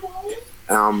sad.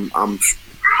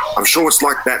 I'm sure it's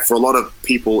like that for a lot of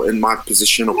people in my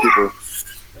position or people.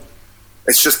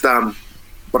 It's just, by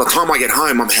the time I get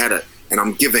home, I've had it, and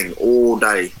I'm giving all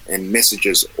day and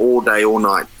messages all day, all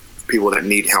night, people that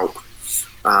need help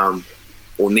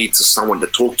or need someone to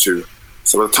talk to.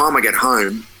 So by the time I get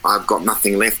home, I've got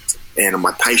nothing left, and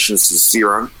my patience is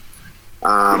zero.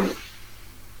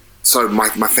 So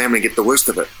my family get the worst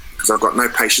of it because I've got no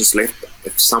patience left.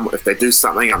 If they do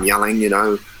something, I'm yelling, you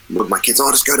know, with my kids,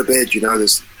 just go to bed, you know.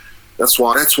 That's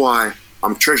why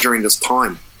I'm treasuring this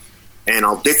time, and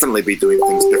I'll definitely be doing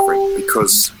things different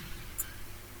because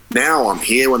now I'm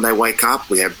here when they wake up.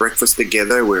 We have breakfast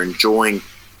together. We're enjoying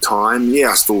time.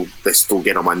 Yeah, they still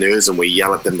get on my nerves, and we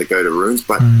yell at them to go to rooms.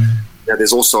 But you know,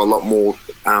 there's also a lot more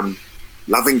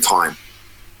loving time,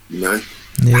 you know,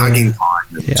 hugging time,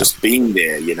 and just being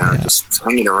there, you know, just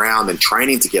hanging around and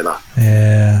training together.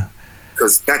 Yeah,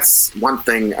 because that's one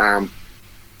thing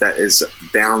that is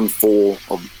downfall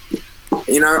of.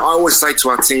 You know, I always say to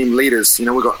our team leaders, you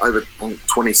know, we've got over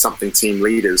 20-something team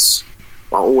leaders.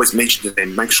 I always mention to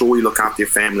them, make sure you look after your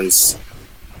families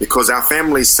because our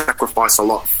families sacrifice a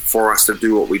lot for us to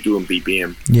do what we do in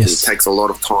BBM. Yes. It takes a lot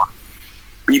of time.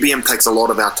 BBM takes a lot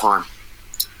of our time.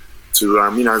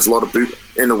 there's a lot of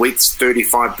in the week's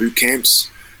 35 boot camps,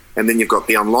 and then you've got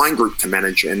the online group to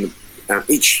manage, and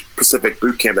each Pacific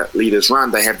boot camp that leaders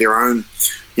run, they have their own,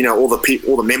 all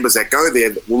the members that go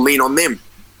there will lean on them,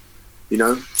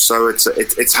 so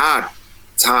it's hard.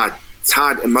 It's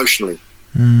hard emotionally.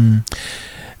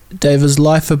 Dave, is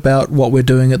life about what we're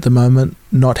doing at the moment,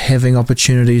 not having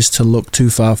opportunities to look too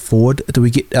far forward? Do we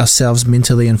get ourselves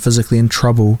mentally and physically in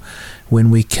trouble when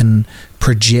we can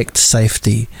project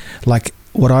safety? Like,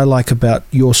 what I like about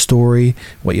your story,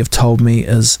 what you've told me,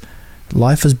 is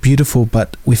life is beautiful,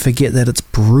 but we forget that it's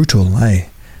brutal, eh?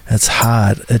 It's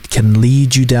hard. It can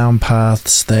lead you down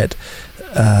paths that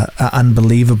are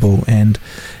unbelievable, and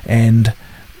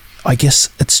I guess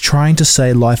it's trying to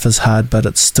say life is hard, but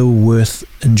it's still worth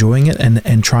enjoying it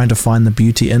and trying to find the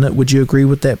beauty in it. Would you agree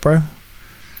with that, bro?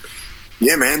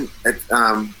 Yeah, man.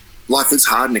 Life is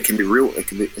hard, and it can be real.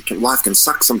 Life can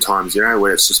suck sometimes,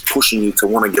 where it's just pushing you to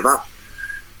want to give up.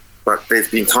 But there's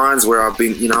been times where I've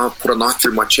been, I've put a knife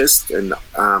through my chest, and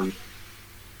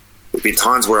there's been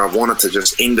times where I've wanted to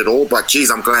just end it all. But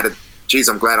I'm glad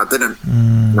I didn't.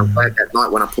 And I'm glad that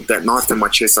night when I put that knife in my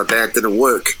chest, that didn't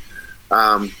work.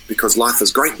 Because life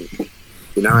is great,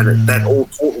 and that all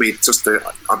taught me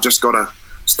I've just got to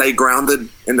stay grounded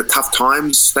in the tough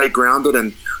times, stay grounded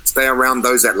and stay around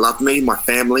those that love me, my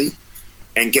family,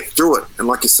 and get through it. And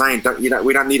like you're saying,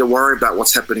 we don't need to worry about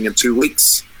what's happening in 2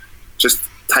 weeks. Just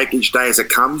take each day as it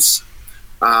comes,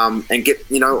 and get,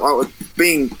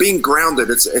 being grounded.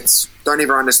 It's don't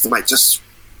ever underestimate. Just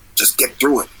get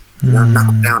through it.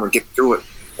 Knuckle down and get through it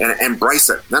and embrace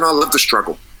it. And I love the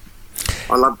struggle.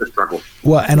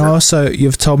 Well, and also,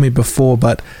 you've told me before,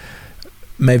 but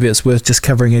maybe it's worth just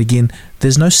covering it again.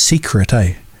 There's no secret,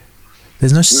 eh?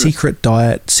 There's no secret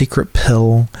diet, secret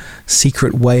pill,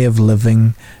 secret way of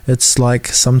living. It's like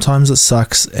sometimes it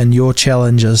sucks, and your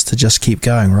challenge is to just keep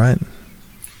going, right?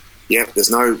 Yeah, there's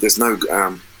no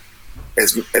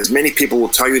as many people will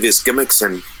tell you, there's gimmicks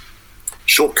and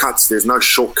shortcuts. There's no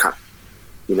shortcut.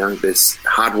 There's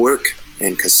hard work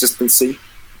and consistency,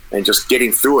 and just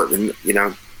getting through it,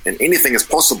 and anything is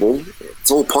possible.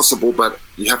 It's all possible, but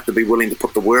you have to be willing to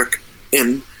put the work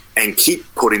in and keep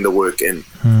putting the work in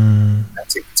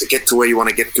to get to where you want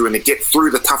to get through, and to get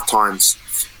through the tough times.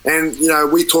 And,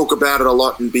 we talk about it a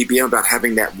lot in BBM about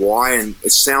having that why, and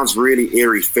it sounds really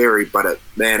airy-fairy, but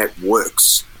it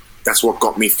works. That's what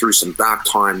got me through some dark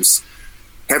times.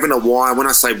 Having a why, when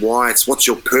I say why, it's what's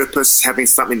your purpose, having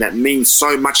something that means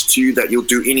so much to you that you'll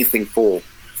do anything for.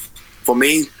 For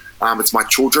me, it's my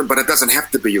children, but it doesn't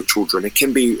have to be your children.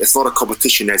 It's not a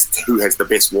competition as to who has the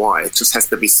best why. It just has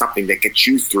to be something that gets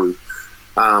you through.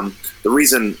 The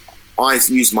reason I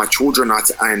use my children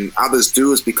and others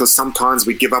do is because sometimes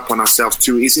we give up on ourselves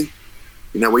too easy.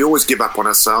 We always give up on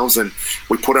ourselves, and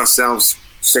we put ourselves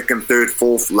second, third,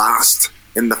 fourth, last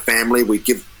in the family. We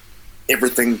give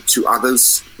everything to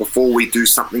others before we do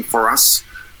something for us.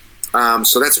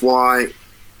 So that's why,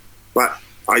 but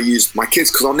I use my kids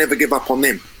because I'll never give up on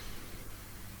them.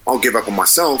 I'll give up on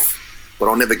myself, but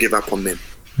I'll never give up on them.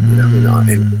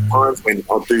 And times when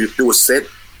I'll do a set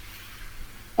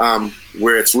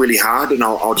where it's really hard, and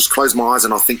I'll just close my eyes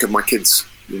and I'll think of my kids.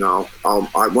 What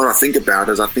I think about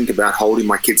is I think about holding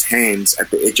my kids' hands at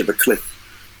the edge of a cliff,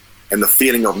 and the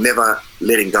feeling of never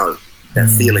letting go. That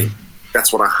feeling,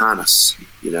 that's what I harness.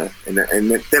 And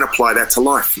then apply that to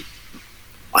life.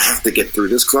 I have to get through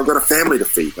this because I've got a family to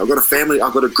feed. I've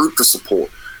got a group to support.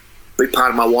 Big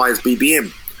part of my why is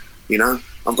BBM.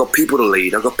 I've got people to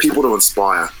lead. I've got people to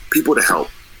inspire, people to help.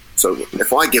 So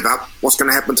if I give up, what's going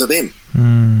to happen to them?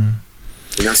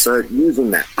 So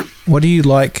using that. What do you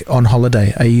like on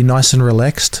holiday? Are you nice and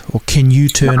relaxed, or can you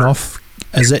turn off?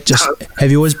 Is that just,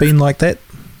 have you always been like that?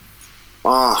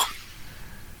 Oh,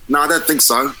 no, I don't think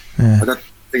so. Yeah. I don't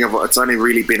think it's only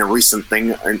really been a recent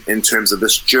thing in terms of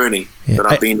this journey that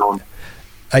I've been on.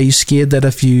 Are you scared that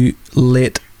if you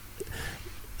let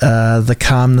the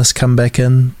calmness come back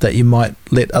in, that you might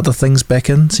let other things back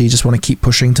in? So you just want to keep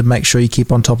pushing to make sure you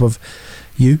keep on top of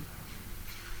you?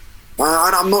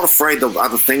 I'm not afraid of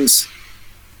other things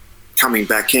coming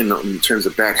back in terms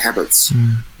of bad habits.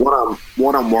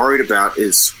 What I'm worried about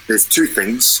is there's two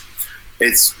things.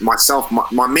 It's myself.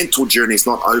 My mental journey is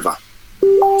not over.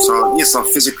 So yes, I've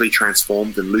physically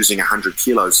transformed and losing 100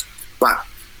 kilos, but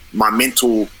my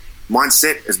mental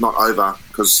mindset is not over,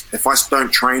 because if I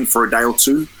don't train for a day or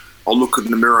two, I'll look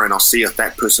in the mirror and I'll see a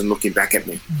fat person looking back at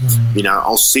me.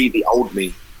 I'll see the old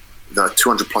me, the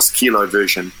 200 plus kilo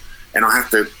version, and I have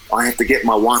to get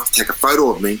my wife to take a photo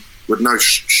of me with no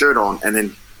shirt on, and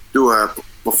then do a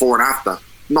before and after,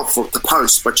 not to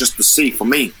post, but just to see for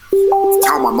me, to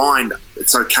tell my mind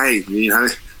it's okay.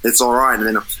 it's all right.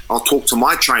 And then I'll talk to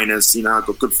my trainers. You know, I've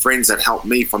got good friends that helped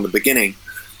me from the beginning.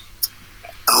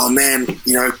 Oh man,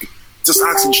 you know, just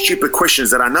asking stupid questions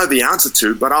that I know the answer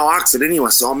to, but I'll ask it anyway.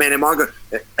 So, oh man, am I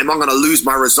going to lose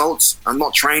my results? I'm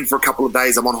not trained for a couple of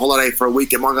days. I'm on holiday for a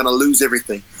week. Am I going to lose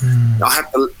everything?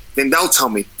 Then they'll tell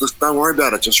me, just don't worry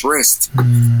about it. Just rest.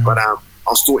 But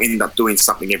I'll still end up doing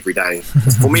something every day.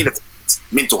 For me, it's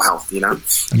mental health. You know,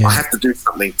 I have to do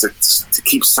something to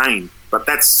keep sane. But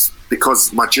that's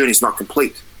because my journey's not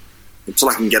complete. Until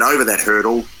I can get over that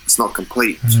hurdle, it's not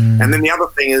complete. And then the other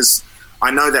thing is,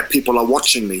 I know that people are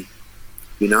watching me.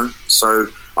 You know, so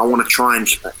I want to try and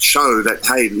show that,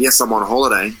 hey, yes, I'm on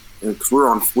holiday, and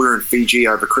we're in Fiji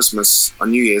over Christmas on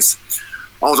New Year's.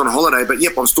 I was on holiday, but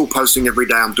yep, I'm still posting every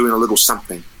day. I'm doing a little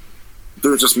something,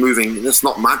 just moving. It's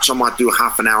not much. I might do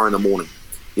half an hour in the morning,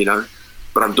 you know,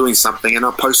 but I'm doing something, and I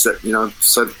post it, you know,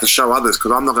 so to show others,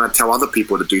 because I'm not going to tell other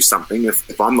people to do something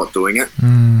if I'm not doing it.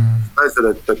 Those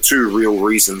are the two real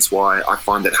reasons why I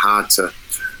find it hard to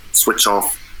switch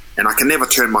off, and I can never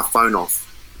turn my phone off.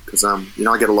 Because, you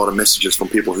know, I get a lot of messages from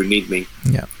people who need me.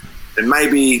 Yeah. And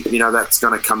maybe, you know, that's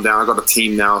going to come down. I've got a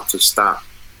team now to start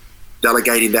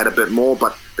delegating that a bit more,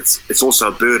 but it's also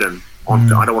a burden. I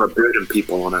don't want to burden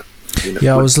people on it. You know,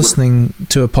 yeah, I was listening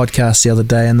to a podcast the other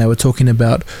day, and they were talking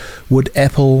about, would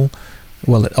Apple,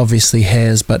 well, it obviously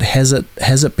has, but has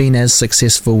it been as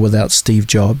successful without Steve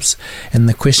Jobs? And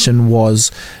the question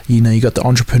was, you know, you got the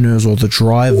entrepreneurs or the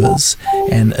drivers,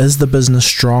 and is the business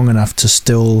strong enough to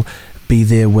still be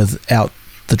there without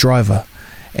the driver?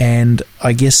 And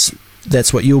I guess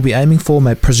that's what you'll be aiming for,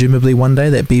 presumably one day,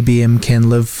 that BBM can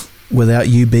live without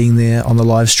you being there on the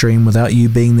live stream, without you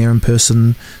being there in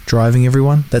person driving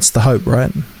everyone. That's the hope,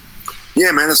 right?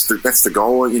 Yeah, man, that's the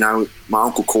goal. You know, my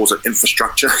uncle calls it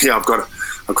infrastructure. Yeah, I've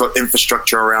got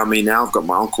infrastructure around me now. I've got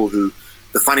my uncle who,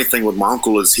 the funny thing with my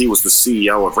uncle is he was the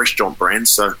CEO of Restaurant Brands,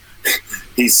 so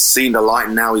he's seen the light,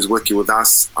 and now he's working with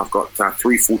us. I've got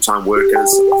 3 full-time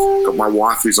workers. I've got my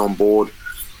wife who's on board,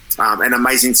 an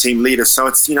amazing team leader. So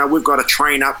it's, you know, we've got to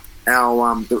train up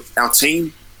our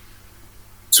team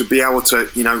to be able to,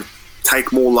 you know,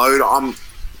 take more load.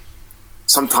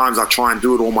 Sometimes I try and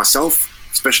do it all myself,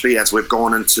 especially as we've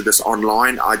gone into this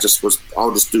online. I'll just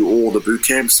do all the boot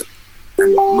camps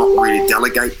and not really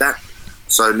delegate that.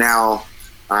 So now,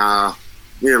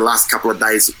 the last couple of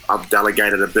days I've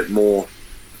delegated a bit more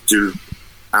to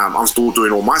I'm still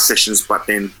doing all my sessions, but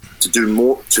then to do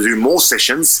more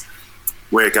sessions,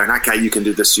 we're going, okay, you can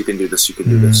do this, you can do this, you can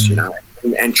do this, you know,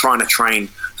 and trying to train.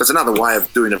 So it's another way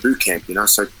of doing a boot camp, you know,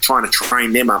 so trying to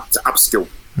train them up to upskill.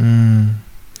 And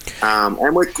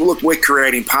we're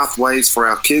creating pathways for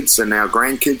our kids and our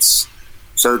grandkids.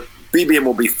 So BBM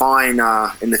will be fine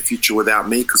in the future without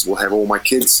me, because we'll have all my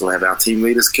kids. We'll have our team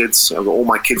leaders' kids. I've got all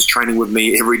my kids training with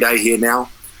me every day here now.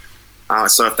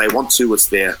 So if they want to, it's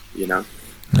there, you know.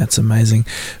 That's amazing.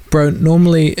 Bro,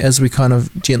 normally as we kind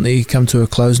of gently come to a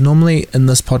close, normally in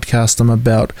this podcast I'm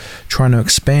about trying to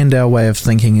expand our way of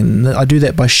thinking, and I do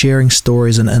that by sharing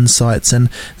stories and insights, and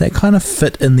that kind of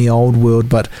fit in the old world,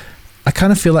 but I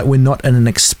kind of feel like we're not in an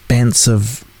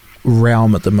expansive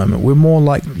realm at the moment. We're more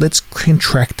like, let's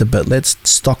contract a bit, let's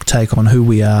stock take on who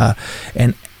we are,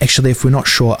 and actually, if we're not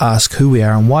sure, ask who we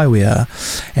are and why we are.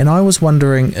 And I was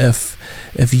wondering if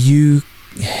you,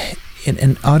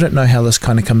 and I don't know how this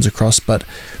kind of comes across, but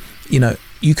you know,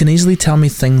 you can easily tell me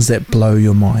things that blow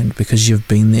your mind because you've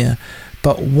been there,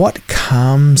 but what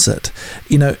calms it?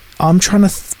 You know, I'm trying to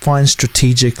find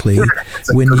strategically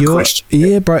when you're question.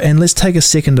 Yeah, bro, and let's take a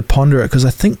second to ponder it, because I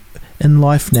think in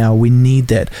life now we need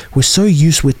that. We're so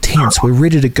used, we're tense, we're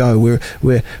ready to go,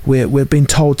 we're being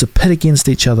told to pit against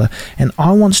each other, and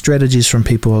I want strategies from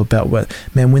people about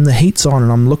when the heat's on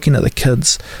and I'm looking at the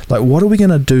kids, like, what are we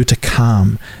going to do to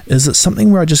calm? Is it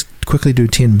something where I just quickly do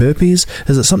 10 burpees?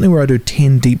 Is it something where I do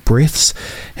 10 deep breaths?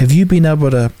 Have you been able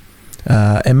to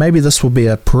and maybe this will be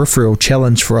a peripheral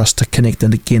challenge for us to connect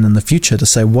again in the future, to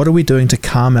say, what are we doing to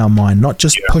calm our mind, not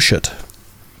just push it?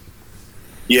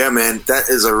 Yeah, man, that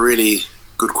is a really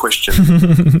good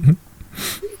question.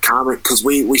 Calm it, because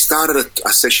we started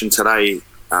a session today,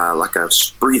 like a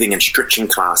breathing and stretching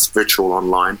class, virtual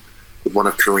online, with one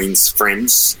of Kareen's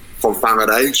friends from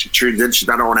Whangarei. She tuned in, she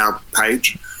done it on our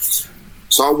page.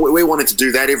 So we wanted to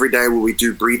do that every day, where we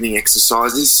do breathing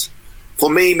exercises. For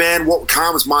me, man, what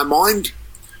calms my mind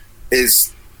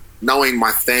is knowing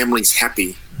my family's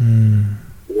happy.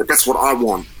 That's what I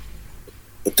want.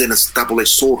 But then it's a double-edged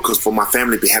sword, because for my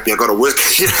family to be happy, I got to work.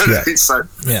 You know what I mean? So,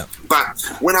 yeah. But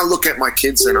when I look at my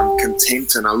kids and I'm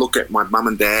content, and I look at my mum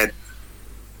and dad,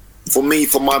 for me,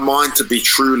 for my mind to be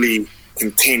truly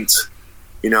content,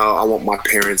 I want my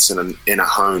parents in a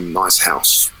home, nice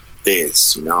house,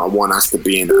 theirs. I want us to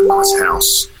be in a nice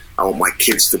house. I want my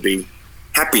kids to be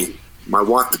happy, my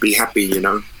wife to be happy.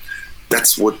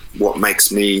 That's what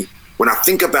makes me, when I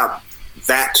think about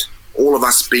that, all of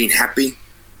us being happy,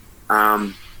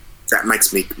 that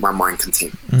makes my mind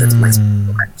content. That makes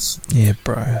me relax. Yeah,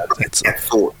 bro. That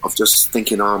thought of just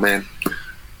thinking, oh man,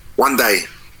 one day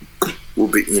we'll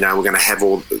be, we're going to have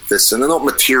all this, and they're not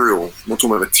material. I'm not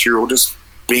talking about material, just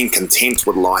being content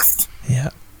with life. Yeah,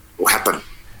 will happen.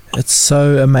 It's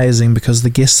so amazing because the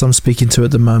guests I'm speaking to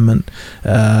at the moment,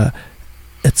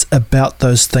 it's about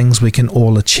those things we can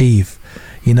all achieve.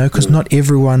 Because not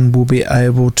everyone will be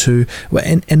able to,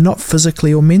 and not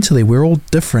physically or mentally, we're all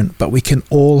different, but we can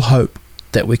all hope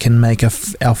that we can make our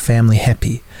family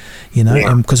happy,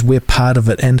 and because we're part of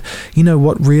it. And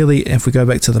what really, if we go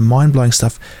back to the mind-blowing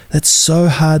stuff, that's so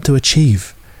hard to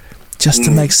achieve, just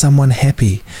to make someone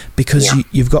happy, because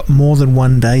you've got more than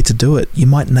one day to do it. You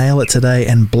might nail it today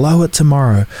and blow it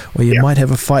tomorrow, or you might have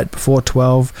a fight before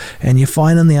 12 and you're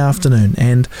fine in the afternoon.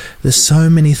 And there's so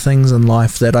many things in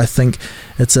life that I think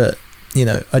it's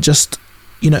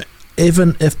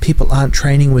even if people aren't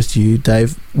training with you,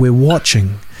 Dave, we're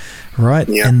watching, right?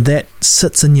 And that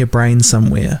sits in your brain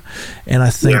somewhere. And I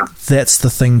think that's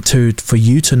the thing too, for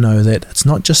you to know that it's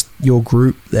not just your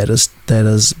group that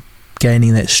is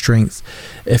gaining that strength.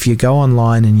 If you go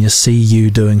online and you see you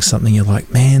doing something, you're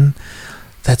like, man,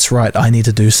 that's right, I need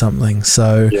to do something.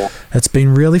 So it's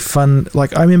been really fun.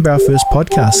 Like, I remember our first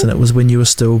podcast, and it was when you were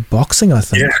still boxing, I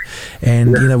think.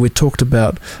 And we talked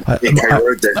about I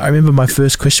remember my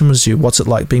first question was what's it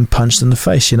like being punched in the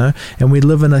face, and we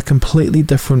live in a completely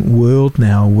different world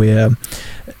now, where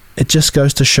it just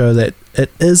goes to show that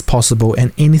it is possible,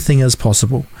 and anything is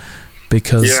possible,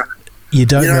 because you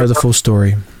don't know the full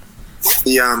story.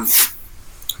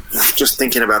 Just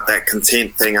thinking about that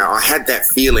content thing, I had that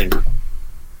feeling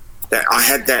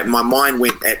that my mind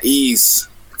went at ease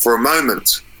for a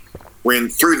moment when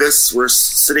through this we're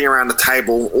sitting around the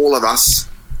table, all of us,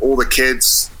 all the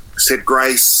kids, said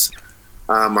grace.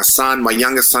 My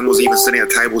youngest son was even sitting at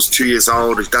the table. He's 2 years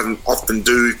old. He doesn't often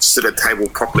sit at table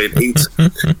properly and eat.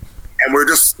 And we're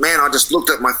just, I just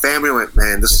looked at my family and went,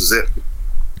 man, this is it.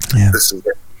 This is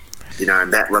it.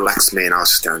 And that relaxed me, and I was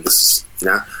just going, this is,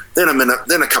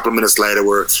 Then a couple of minutes later,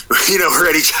 we're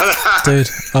at each other. Dude,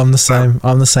 I'm the same.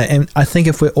 And I think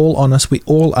if we're all honest, we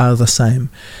all are the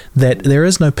same. That there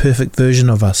is no perfect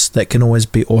version of us that can always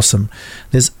be awesome.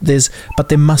 But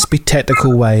there must be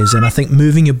tactical ways, and I think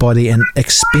moving your body and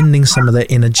expending some of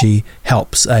that energy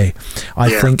helps. I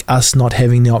think us not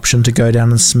having the option to go down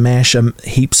and smash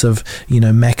heaps of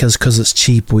Maccas because it's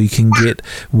cheap, or you can get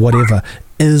whatever,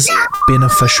 is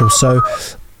beneficial. So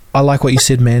I like what you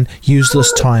said, man. Use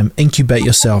this time, incubate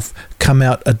yourself, come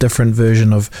out a different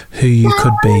version of who you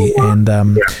could be. And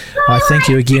I thank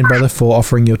you again, brother, for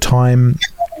offering your time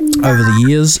over the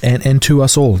years and to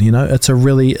us all. It's a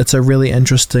really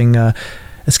interesting.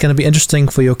 It's going to be interesting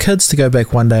for your kids to go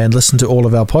back one day and listen to all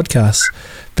of our podcasts,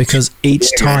 because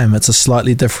each time it's a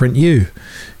slightly different you.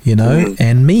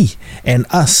 And me and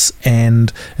us.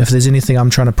 And if there's anything I'm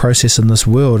trying to process in this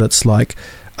world, it's like,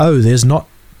 there's not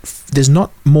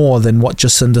more than what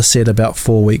Jacinda said about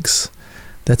 4 weeks.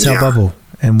 That's our bubble.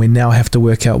 And we now have to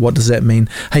work out, what does that mean?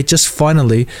 Hey, just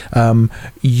finally,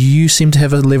 you seem to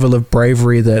have a level of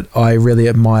bravery that I really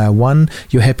admire. One,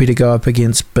 you're happy to go up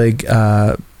against big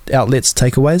outlets,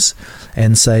 takeaways,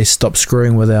 and say, stop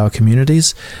screwing with our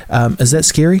communities. Is that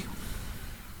scary?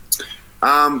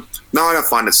 No, I don't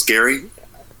find it scary.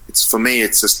 For me,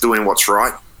 it's just doing what's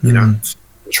right.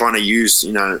 Trying to use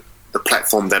the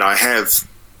platform that I have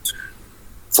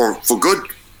for good.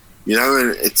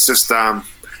 And it's just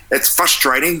it's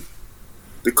frustrating,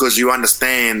 because you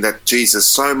understand that Jesus,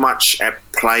 so much at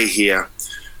play here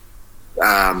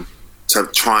to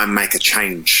try and make a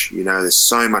change. There's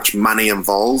so much money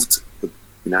involved.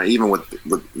 Even with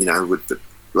the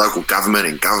local government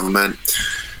and government.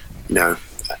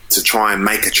 To try and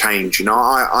make a change.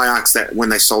 I asked that when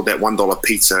they sold that $1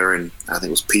 pizza, and I think it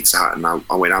was Pizza Hut, and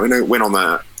I went on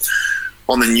the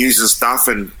news and stuff,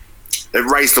 and it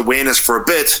raised awareness for a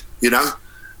bit,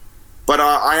 But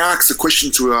I asked the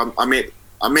question to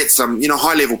I met some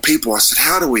high level people. I said,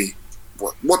 how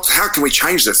can we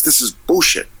change this? This is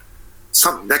bullshit.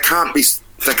 They can't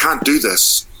do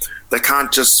this. They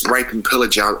can't just rape and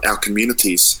pillage our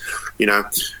communities.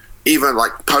 Even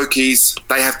like pokies,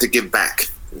 they have to give back.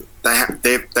 They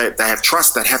have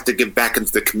trust that have to give back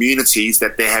into the communities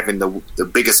that they're having the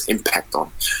biggest impact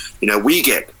on. We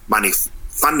get money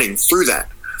funding through that.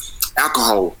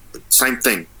 Alcohol, same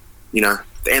thing.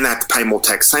 and they have to pay more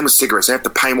tax. Same with cigarettes. They have to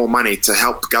pay more money to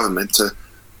help the government, to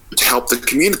help the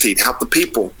community, to help the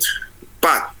people.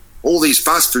 But all these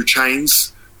fast food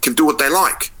chains can do what they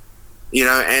like,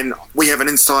 and we have an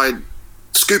inside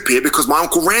scoop here because my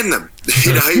uncle ran them.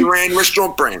 He ran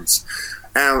restaurant brands.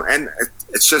 And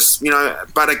it's just,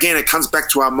 but again, it comes back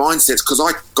to our mindsets, because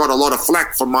I got a lot of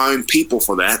flack from my own people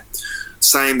for that,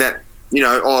 saying that,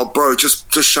 oh, bro,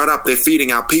 just shut up. They're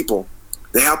feeding our people.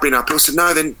 They're helping our people. I said,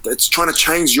 no, then it's trying to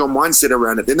change your mindset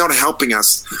around it. They're not helping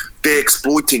us. They're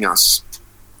exploiting us.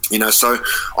 So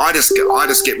I just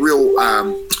get real,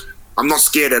 I'm not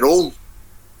scared at all,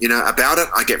 about it.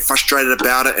 I get frustrated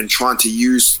about it and trying to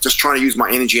use my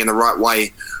energy in the right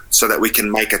way so that we can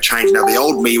make a change. Now, the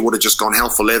old me would have just gone hell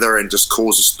for leather and just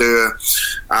caused a stir,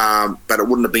 but it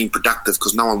wouldn't have been productive,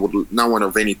 because no one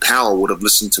of any power would have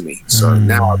listened to me. So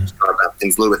now I've just got about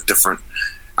things a little bit different,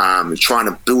 trying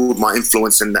to build my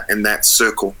influence in that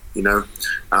circle,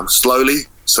 slowly,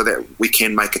 so that we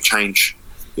can make a change,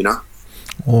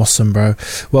 Awesome, bro.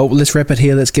 Well, let's wrap it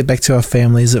here. Let's get back to our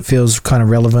families. It feels kind of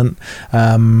relevant.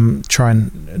 Try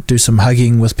and do some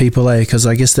hugging with people, because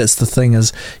I guess that's the thing,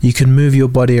 is you can move your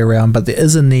body around, but there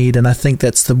is a need, and I think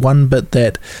that's the one bit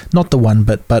that, not the one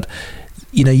bit, but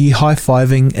you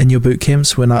high-fiving in your boot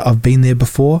camps, when I've been there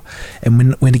before,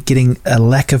 and when getting a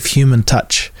lack of human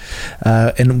touch,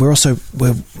 and we're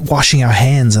washing our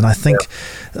hands, and I think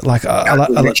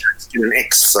an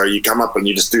X, so you come up and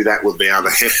you just do that with the other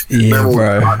hand. Yeah,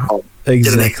 bro.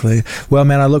 Exactly. Well,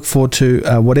 man, I look forward to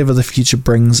whatever the future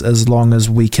brings, as long as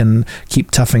we can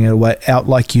keep toughing it out,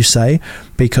 like you say,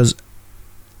 because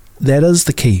that is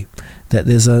the key. That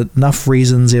there's enough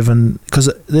reasons, even because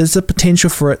there's a potential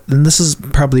for it, and this is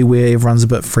probably where everyone's a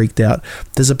bit freaked out.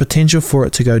 There's a potential for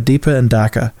it to go deeper and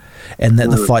darker, and that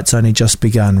the fight's only just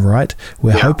begun, right?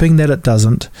 We're hoping that it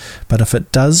doesn't, but if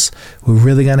it does, we're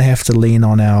really going to have to lean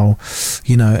on our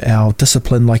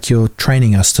discipline, like you're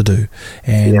training us to do.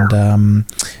 And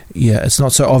it's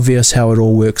not so obvious how it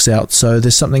all works out. So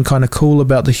there's something kind of cool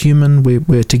about the human.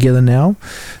 We're together now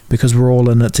because we're all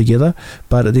in it together.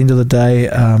 But at the end of the day,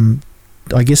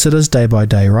 I guess it is day by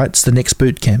day, right? It's the next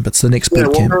boot camp. It's the next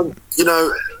boot camp. I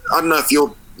don't know if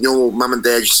your mum and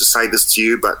dad used to say this to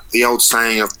you, but the old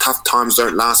saying of tough times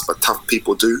don't last, but tough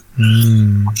people do.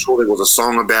 I'm sure there was a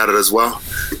song about it as well.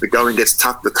 The going gets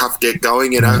tough, the tough get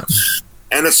going, and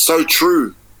it's so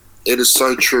true. It is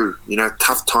so true.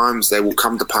 Tough times, they will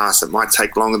come to pass. It might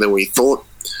take longer than we thought,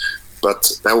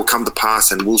 but they will come to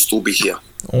pass, and we'll still be here.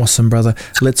 Awesome, brother.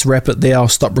 Let's wrap it there. I'll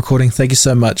stop recording. Thank you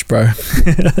so much, bro.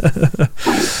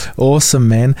 Awesome,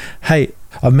 man. Hey,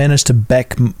 I've managed to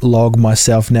backlog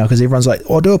myself now, because everyone's like,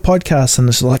 I'll do a podcast, and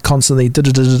it's like constantly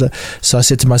so I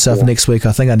said to myself, next week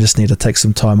I think I just need to take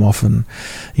some time off and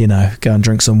go and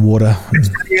drink some water.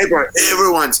 Yeah, bro,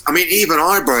 even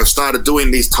I, bro, started doing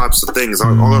these types of things. I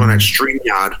got on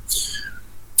StreamYard,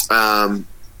 and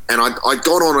I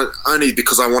got on it only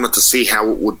because I wanted to see how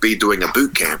it would be doing a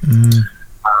boot camp.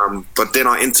 But then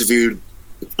I interviewed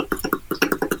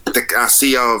the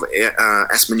CEO of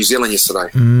Asthma New Zealand yesterday.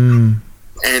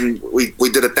 And we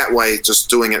did it that way, just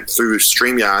doing it through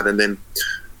StreamYard. And then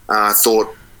I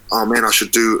thought, oh man, I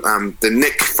should do the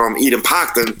Nick from Eden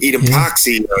Park, the Eden Park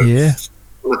CEO,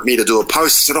 with me to do a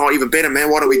post. I said, oh, even better,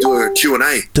 man, why don't we do a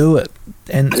Q&A? Do it.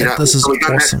 And this is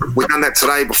awesome. We've done that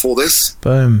today before this.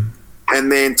 Boom.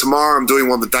 And then tomorrow I'm doing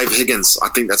one with Dave Higgins. I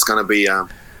think that's going to be,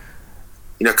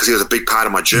 because he was a big part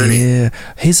of my journey. Yeah,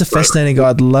 he's a fascinating guy.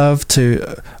 I'd love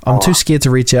to. I'm too scared to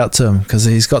reach out to him, because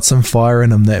he's got some fire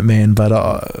in him, that man. But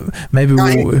maybe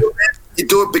you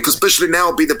do it, because especially now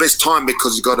will be the best time,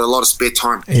 because you've got a lot of spare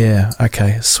time. Yeah.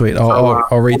 Okay. Sweet.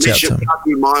 I'll reach out to him. I'll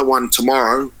do my one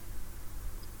tomorrow.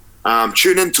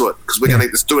 Tune into it, because we're going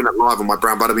to doing it live on my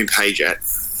Brown Butterbean page at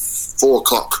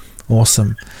 4:00.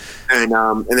 Awesome. And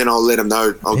then I'll let him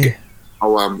know.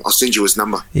 I'll send you his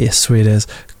number. Yeah, sweet as.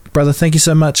 Brother, thank you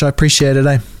so much. I appreciate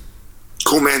it,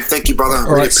 Cool, man. Thank you, brother.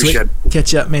 All right, appreciate it.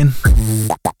 Catch you up, man.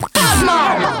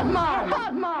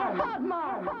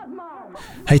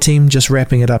 Hey team, just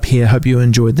wrapping it up here. Hope you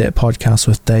enjoyed that podcast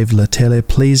with Dave Letele.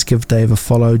 Please give Dave a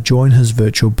follow, join his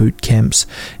virtual boot camps,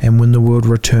 and when the world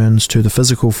returns to the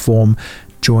physical form,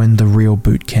 join the real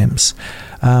boot camps.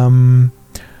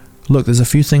 Look, there's a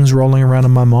few things rolling around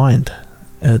in my mind.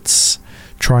 It's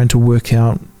trying to work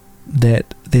out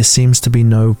that there seems to be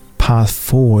no path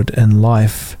forward in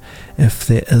life if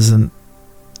there isn't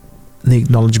the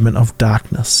acknowledgement of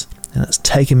darkness. And it's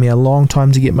taken me a long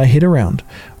time to get my head around.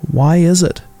 Why is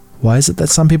it? Why is it that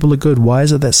some people are good? Why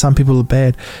is it that some people are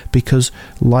bad? Because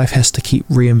life has to keep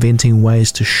reinventing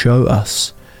ways to show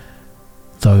us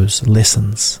those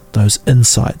lessons, those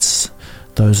insights,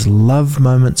 those love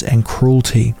moments and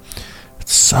cruelty.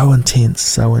 It's so intense,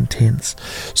 so intense.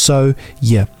 So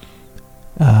yeah,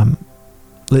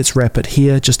 let's wrap it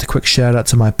here. Just a quick shout out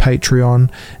to my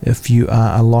Patreon. If you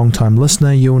are a long time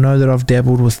listener, you'll know that I've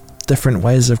dabbled with different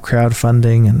ways of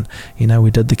crowdfunding, and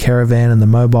we did the caravan and the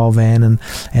mobile van,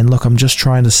 and look, I'm just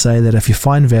trying to say that if you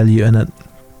find value in it,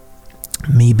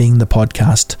 me being the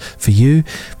podcast for you,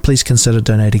 please consider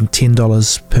donating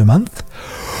 $10 per month.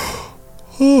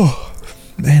 Oh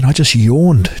man, I just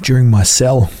yawned during my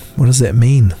sell. What does that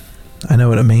mean? I know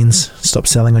what it means. Stop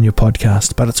selling on your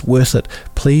podcast, but it's worth it.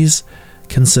 Please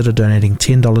consider donating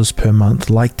 $10 per month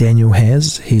like Daniel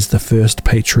has. He's the first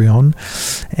Patreon,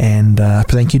 and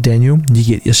thank you, Daniel. You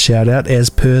get your shout out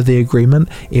as per the agreement.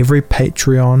 Every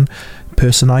Patreon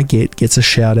person I get gets a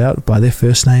shout out by their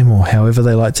first name or however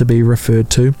they like to be referred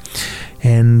to,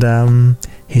 and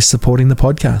he's supporting the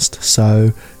podcast.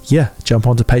 So yeah, jump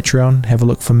onto Patreon, have a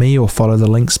look for me, or follow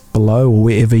the links below or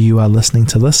wherever you are listening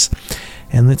to this,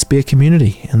 and let's be a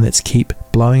community, and let's keep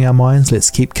blowing our minds,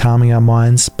 let's keep calming our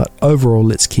minds, but overall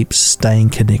let's keep staying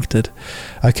connected.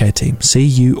 Okay team, see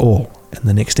you all in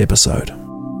the next episode.